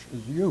 one of which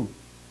is U.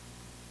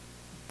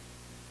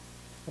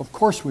 Of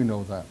course we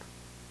know that.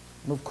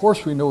 And of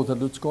course we know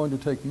that it's going to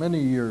take many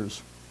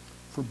years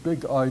for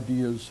big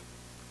ideas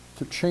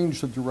to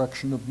change the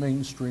direction of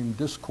mainstream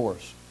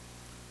discourse,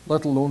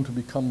 let alone to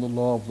become the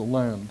law of the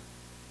land.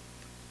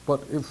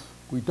 But if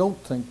we don't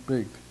think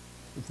big,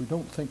 if we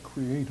don't think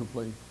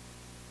creatively,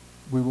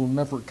 we will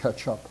never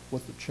catch up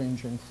with the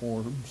changing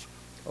forms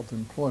of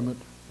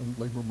employment and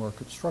labor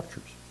market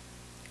structures.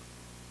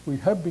 We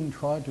have been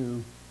trying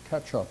to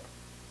catch up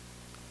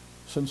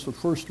since the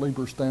first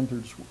labor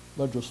standards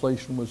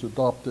legislation was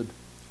adopted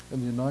in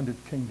the United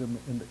Kingdom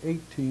in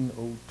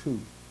 1802.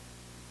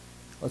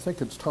 I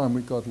think it's time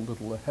we got a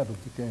little ahead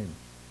of the game.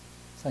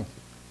 Thank you.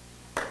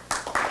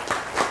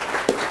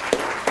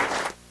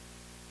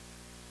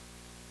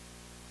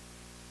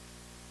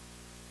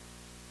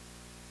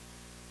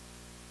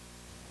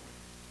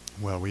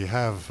 Well, we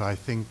have, I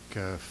think,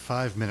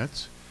 5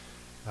 minutes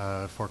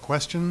for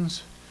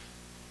questions.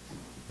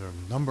 There are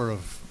a number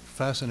of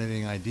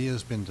fascinating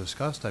ideas been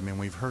discussed. I mean,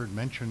 we've heard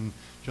mention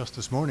just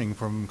this morning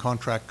from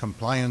contract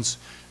compliance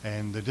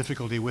and the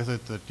difficulty with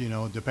it that, you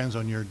know, depends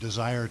on your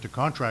desire to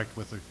contract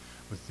with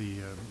the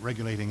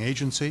regulating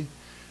agency.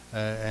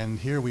 And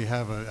here we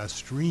have a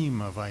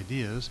stream of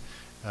ideas.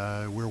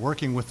 We're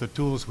working with the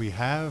tools we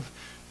have.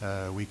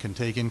 We can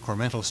take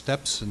incremental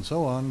steps and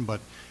so on,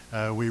 but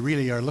we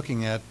really are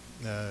looking at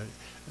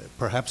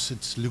perhaps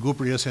it's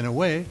lugubrious in a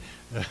way,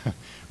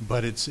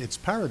 but it's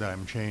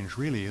paradigm change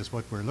really is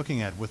what we're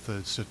looking at with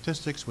the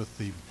statistics, with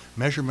the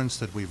measurements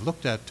that we've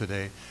looked at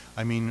today.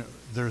 I mean,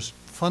 there's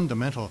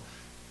fundamental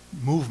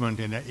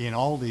movement in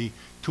all the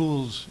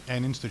tools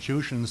and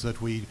institutions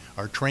that we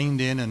are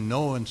trained in and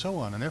know and so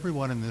on. And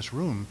everyone in this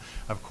room,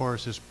 of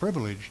course, is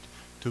privileged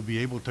to be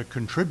able to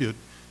contribute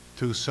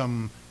to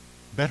some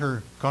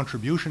better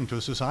contribution to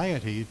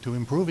society, to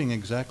improving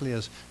exactly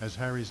as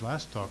Harry's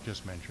last talk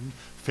just mentioned,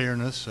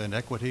 fairness and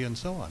equity and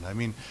so on. I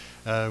mean,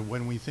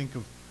 when we think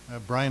of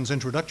Brian's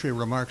introductory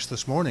remarks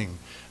this morning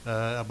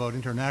about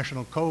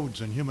international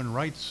codes and human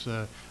rights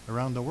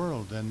around the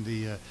world and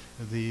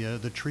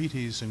the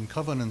treaties and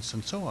covenants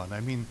and so on, I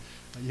mean,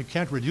 you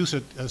can't reduce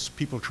it, as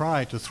people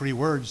try, to 3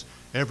 words,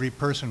 every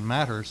person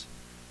matters.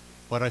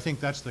 But I think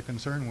that's the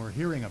concern we're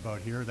hearing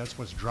about here. That's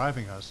what's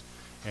driving us.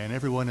 And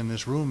everyone in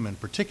this room, and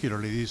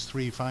particularly these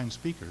 3 fine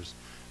speakers,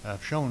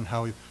 have shown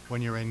how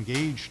when you're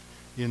engaged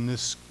in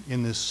this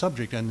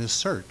subject and this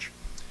search,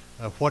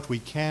 what we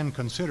can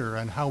consider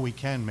and how we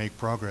can make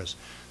progress.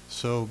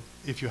 So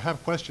if you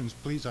have questions,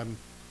 please, I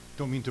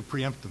don't mean to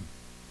preempt them.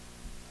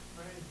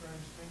 My name is Brian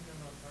Spink.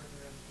 I'm a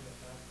partner at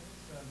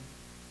Athens.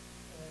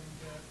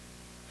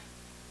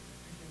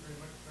 Thank you very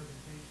much for the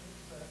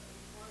presentations. I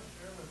just want to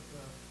share with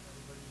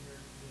everybody here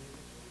today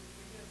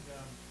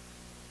that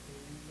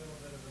we did a little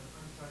bit of an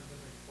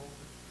unscientific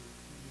focus group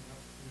leading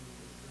up to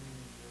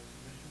during the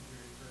submission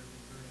period for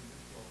very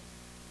initial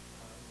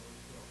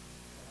Vosko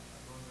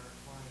among our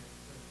clients.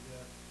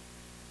 And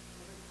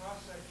with a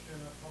cross-section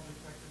of public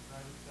sector,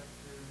 private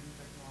sector, new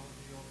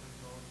technology, old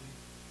technology,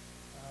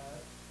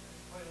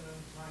 quite an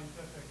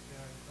unscientific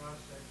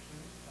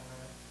cross-section.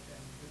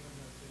 And given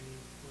that they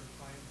were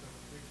clients of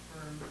a big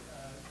firm,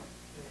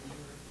 they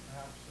were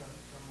perhaps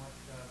somewhat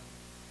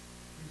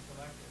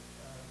pre-selected.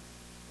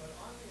 But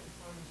on the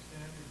employment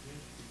standards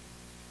issue,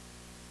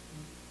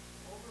 the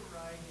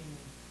overriding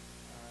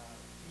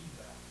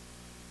feedback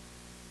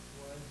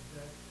was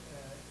that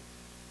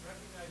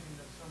recognizing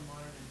that some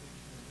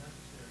modernization is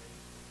necessary,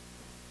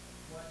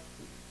 what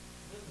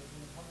business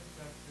and the public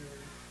sector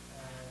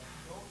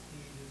don't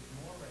need is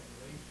more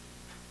regulation,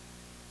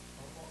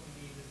 but what we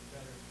need is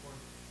better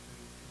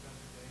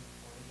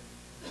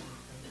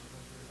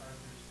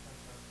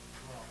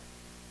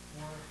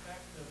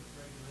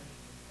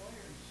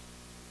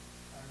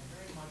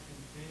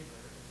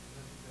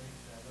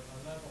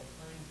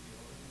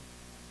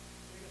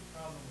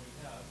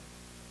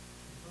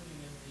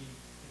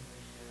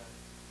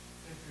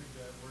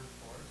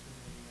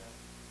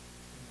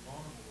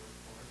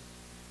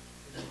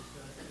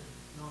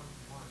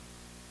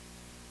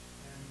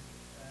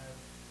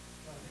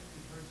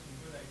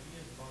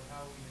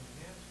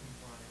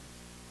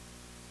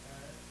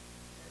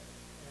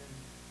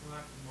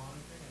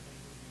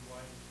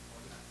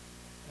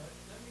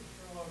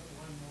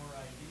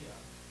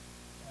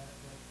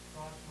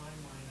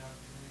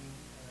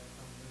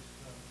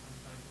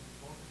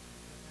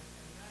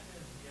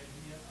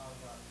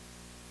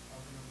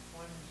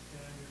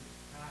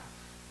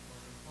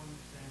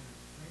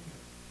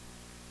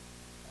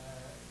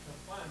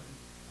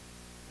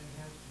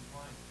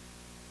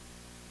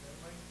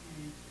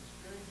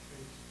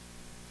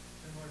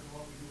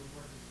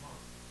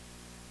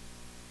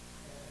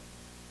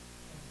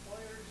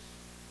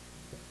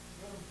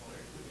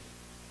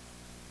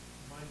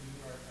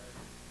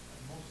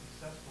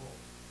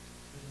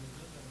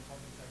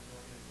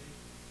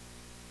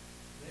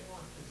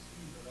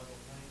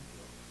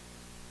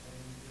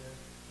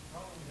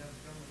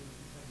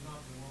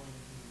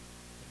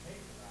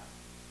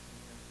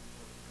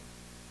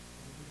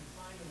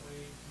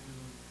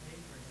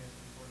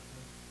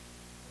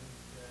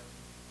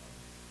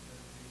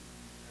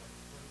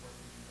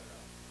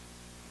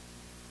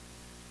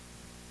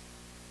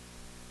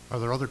Are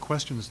there other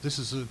questions? This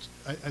is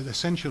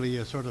essentially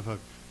a sort of a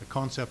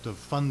concept of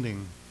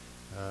funding,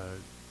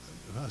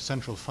 a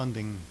central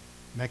funding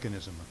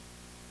mechanism.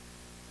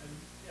 And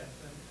yes,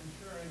 and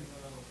ensuring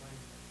the level playing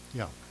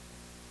field.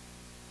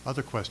 Yeah.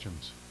 Other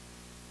questions?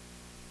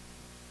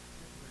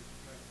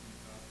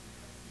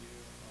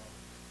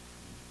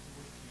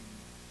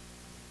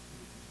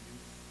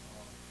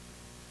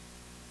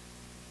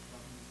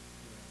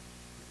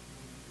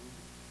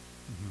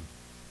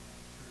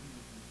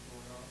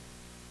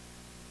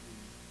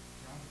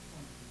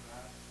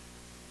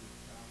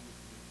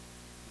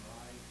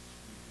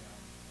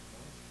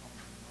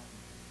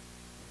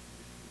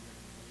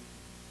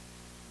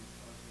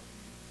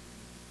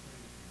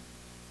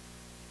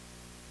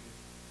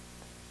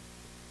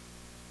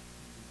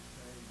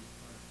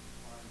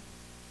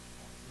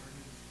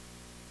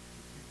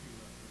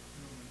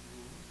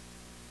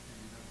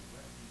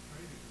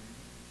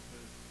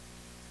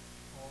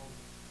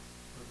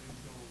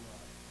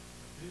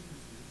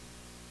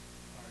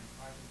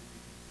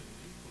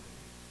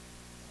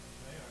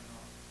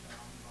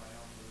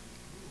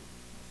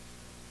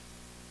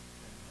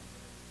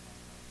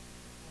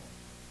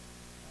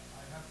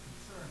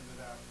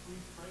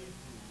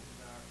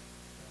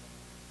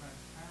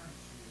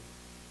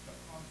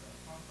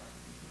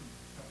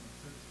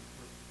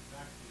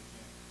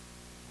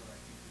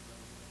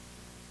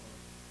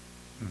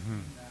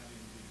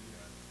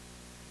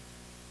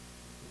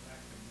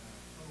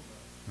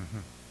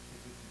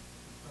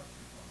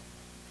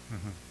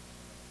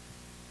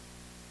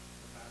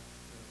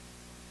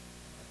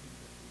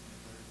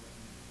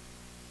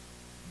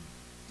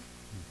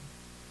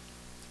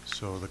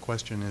 So the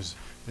question is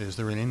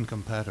there an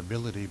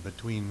incompatibility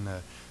between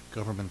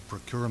government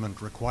procurement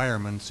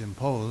requirements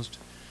imposed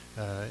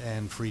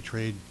and free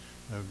trade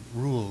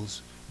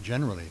rules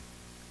generally,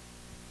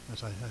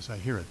 as I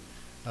hear it?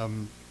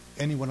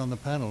 Anyone on the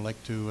panel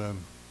like to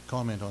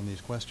comment on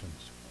these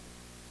questions?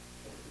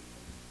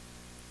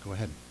 Go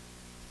ahead.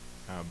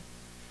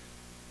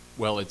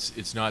 Well,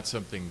 it's not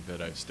something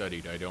that I've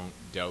studied. I don't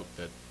doubt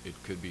that it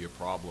could be a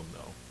problem,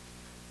 though.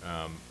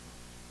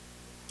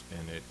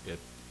 And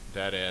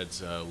that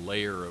adds a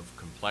layer of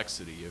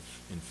complexity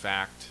if, in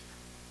fact,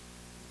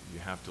 you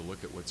have to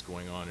look at what's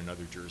going on in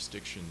other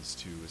jurisdictions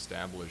to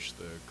establish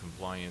the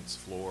compliance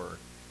floor.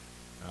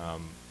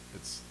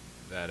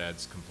 That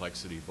adds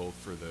complexity both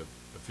for the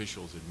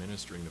officials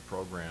administering the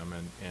program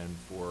and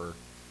for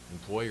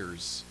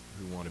employers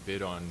who want to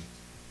bid on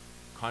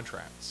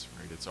contracts,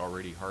 right? It's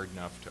already hard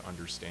enough to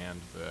understand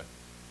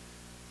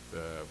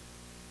the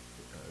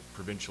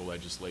provincial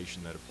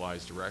legislation that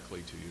applies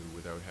directly to you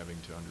without having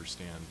to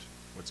understand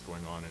what's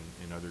going on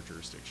in other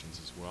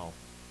jurisdictions as well.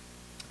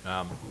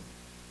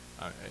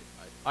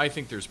 I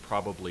think there's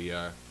probably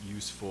a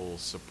useful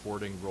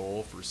supporting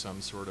role for some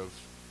sort of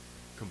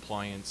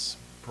compliance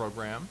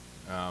program,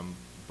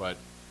 but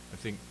I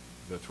think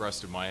the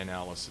thrust of my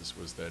analysis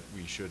was that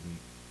we shouldn't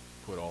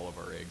put all of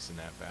our eggs in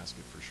that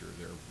basket for sure.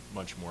 There are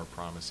much more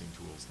promising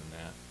tools than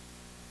that.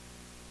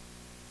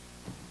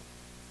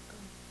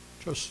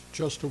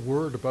 Just a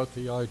word about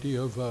the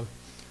idea of a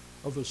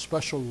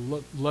special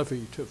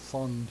levy to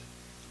fund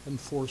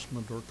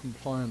enforcement or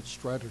compliance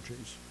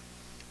strategies.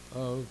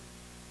 I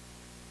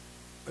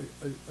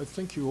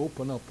think you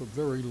open up a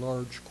very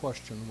large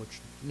question which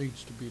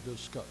needs to be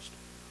discussed,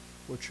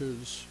 which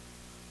is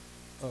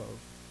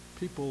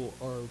people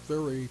are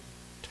very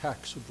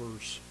tax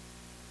averse.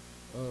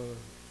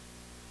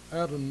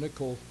 Add a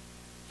nickel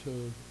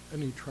to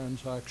any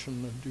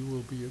transaction and you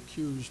will be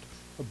accused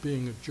of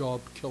being a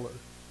job killer.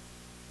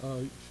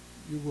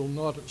 You will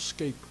not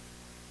escape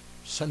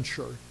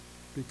censure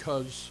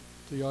because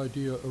the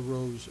idea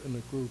arose in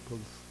a group of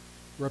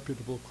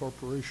reputable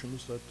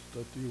corporations that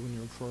you and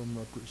your firm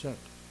represent.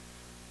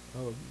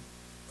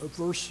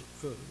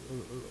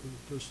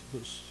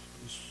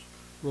 This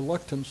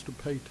reluctance to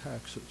pay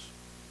taxes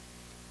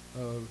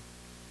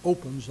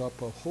opens up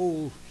a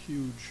whole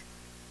huge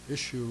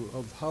issue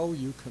of how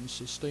you can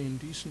sustain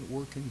decent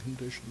working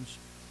conditions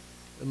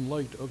in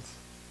light of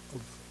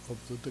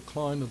the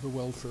decline of the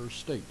welfare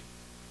state,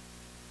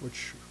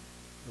 which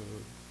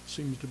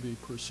seems to be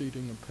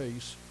proceeding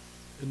apace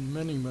in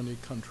many, many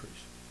countries.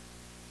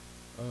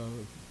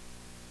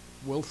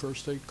 Welfare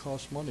state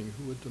costs money.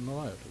 Who would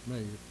deny it? It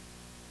may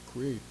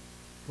create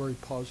very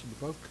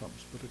positive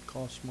outcomes, but it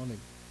costs money.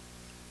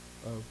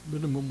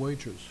 Minimum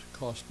wages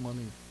cost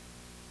money.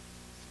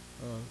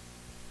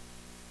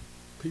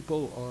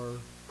 People are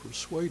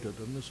persuaded,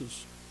 and this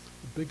is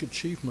a big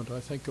achievement,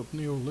 I think, of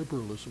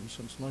neoliberalism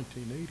since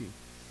 1980,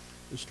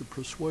 is to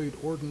persuade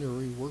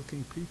ordinary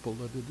working people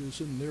that it is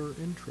in their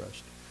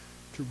interest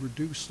to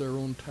reduce their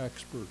own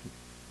tax burden.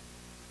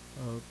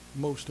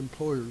 Most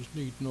employers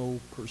need no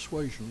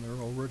persuasion.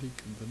 They're already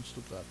convinced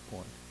of that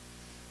point.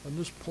 And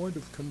this point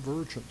of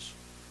convergence,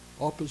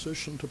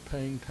 opposition to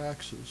paying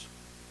taxes,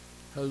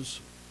 has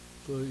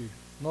the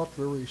not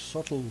very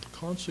subtle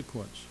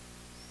consequence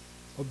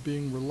of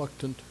being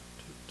reluctant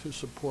to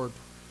support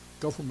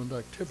government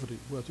activity,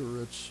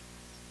 whether it's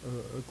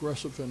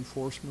aggressive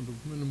enforcement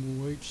of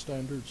minimum wage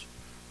standards,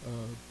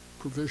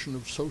 provision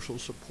of social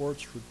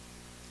supports for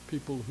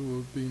people who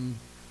have been,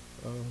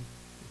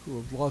 who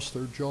have lost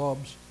their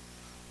jobs,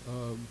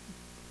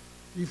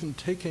 even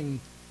taking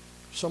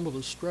some of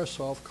the stress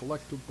off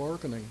collective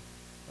bargaining,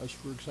 as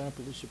for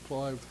example the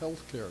supply of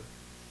health care,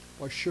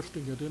 by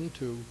shifting it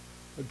into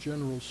a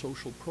general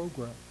social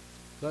program.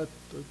 Our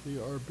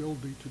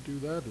ability to do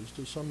that is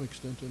to some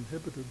extent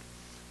inhibited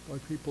by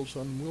people's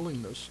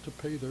unwillingness to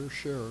pay their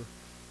share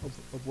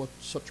of what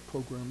such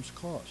programs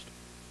cost.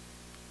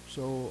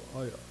 So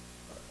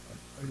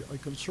I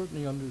can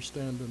certainly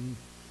understand, and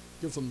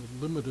given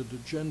the limited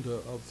agenda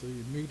of the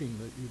meeting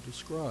that you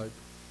described,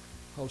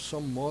 how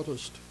some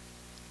modest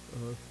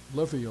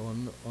levy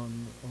on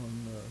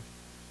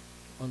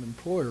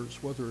employers,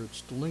 whether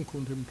it's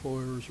delinquent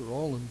employers or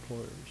all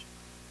employers,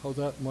 how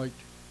that might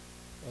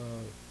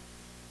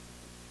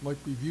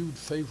be viewed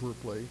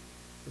favorably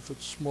if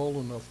it's small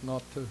enough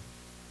not to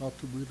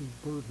really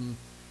burden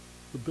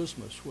the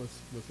business with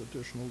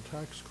additional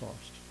tax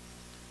costs.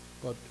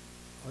 But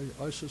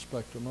I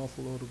suspect an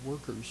awful lot of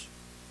workers,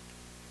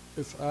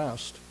 if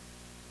asked,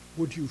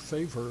 would you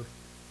favor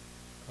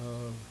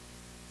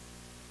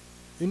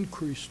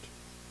increased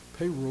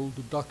payroll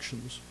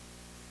deductions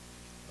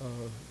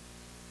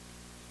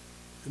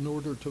in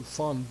order to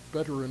fund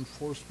better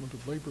enforcement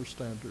of labor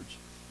standards?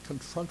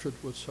 Confronted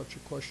with such a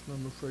question,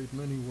 I'm afraid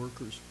many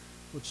workers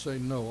would say,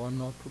 no, I'm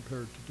not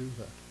prepared to do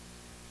that.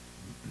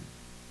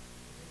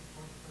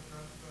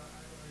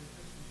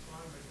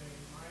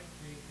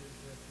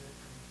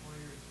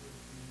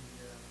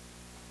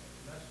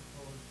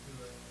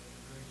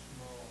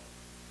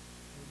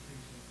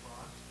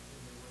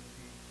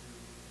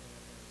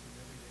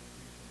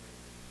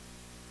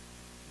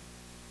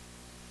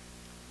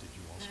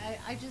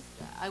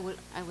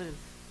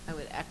 I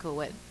would echo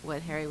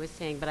what Harry was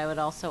saying, but I would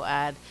also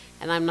add,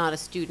 and I'm not a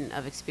student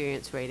of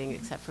experience rating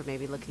except for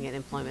maybe looking at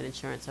employment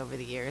insurance over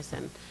the years,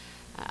 and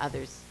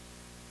others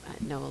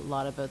know a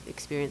lot about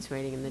experience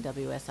rating in the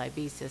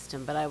WSIB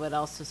system, but I would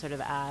also sort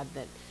of add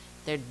that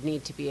there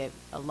need to be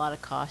a lot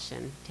of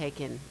caution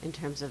taken in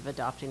terms of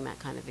adopting that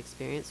kind of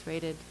experience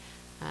rated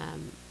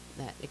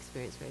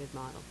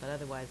model. But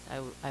otherwise,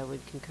 I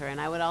would concur.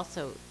 And I would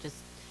also just,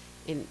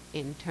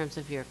 in terms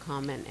of your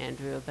comment,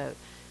 Andrew, about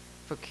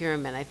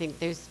procurement, I think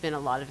there's been a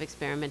lot of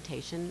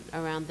experimentation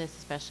around this,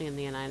 especially in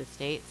the United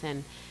States,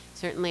 and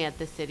certainly at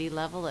the city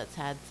level it's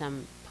had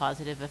some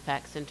positive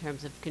effects in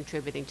terms of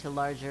contributing to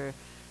larger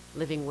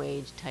living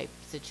wage type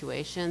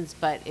situations,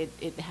 but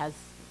it has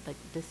like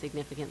the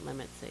significant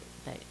limits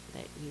that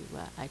you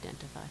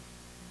identify.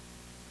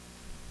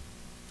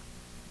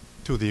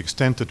 To the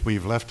extent that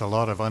we've left a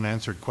lot of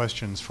unanswered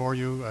questions for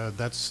you,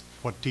 that's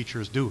what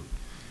teachers do.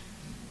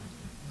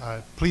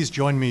 Please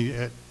join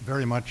me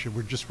very much.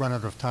 We're just run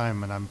out of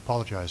time, and I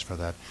apologize for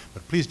that.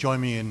 But please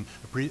join me in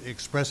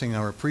expressing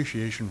our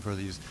appreciation for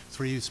these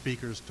three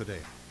speakers today.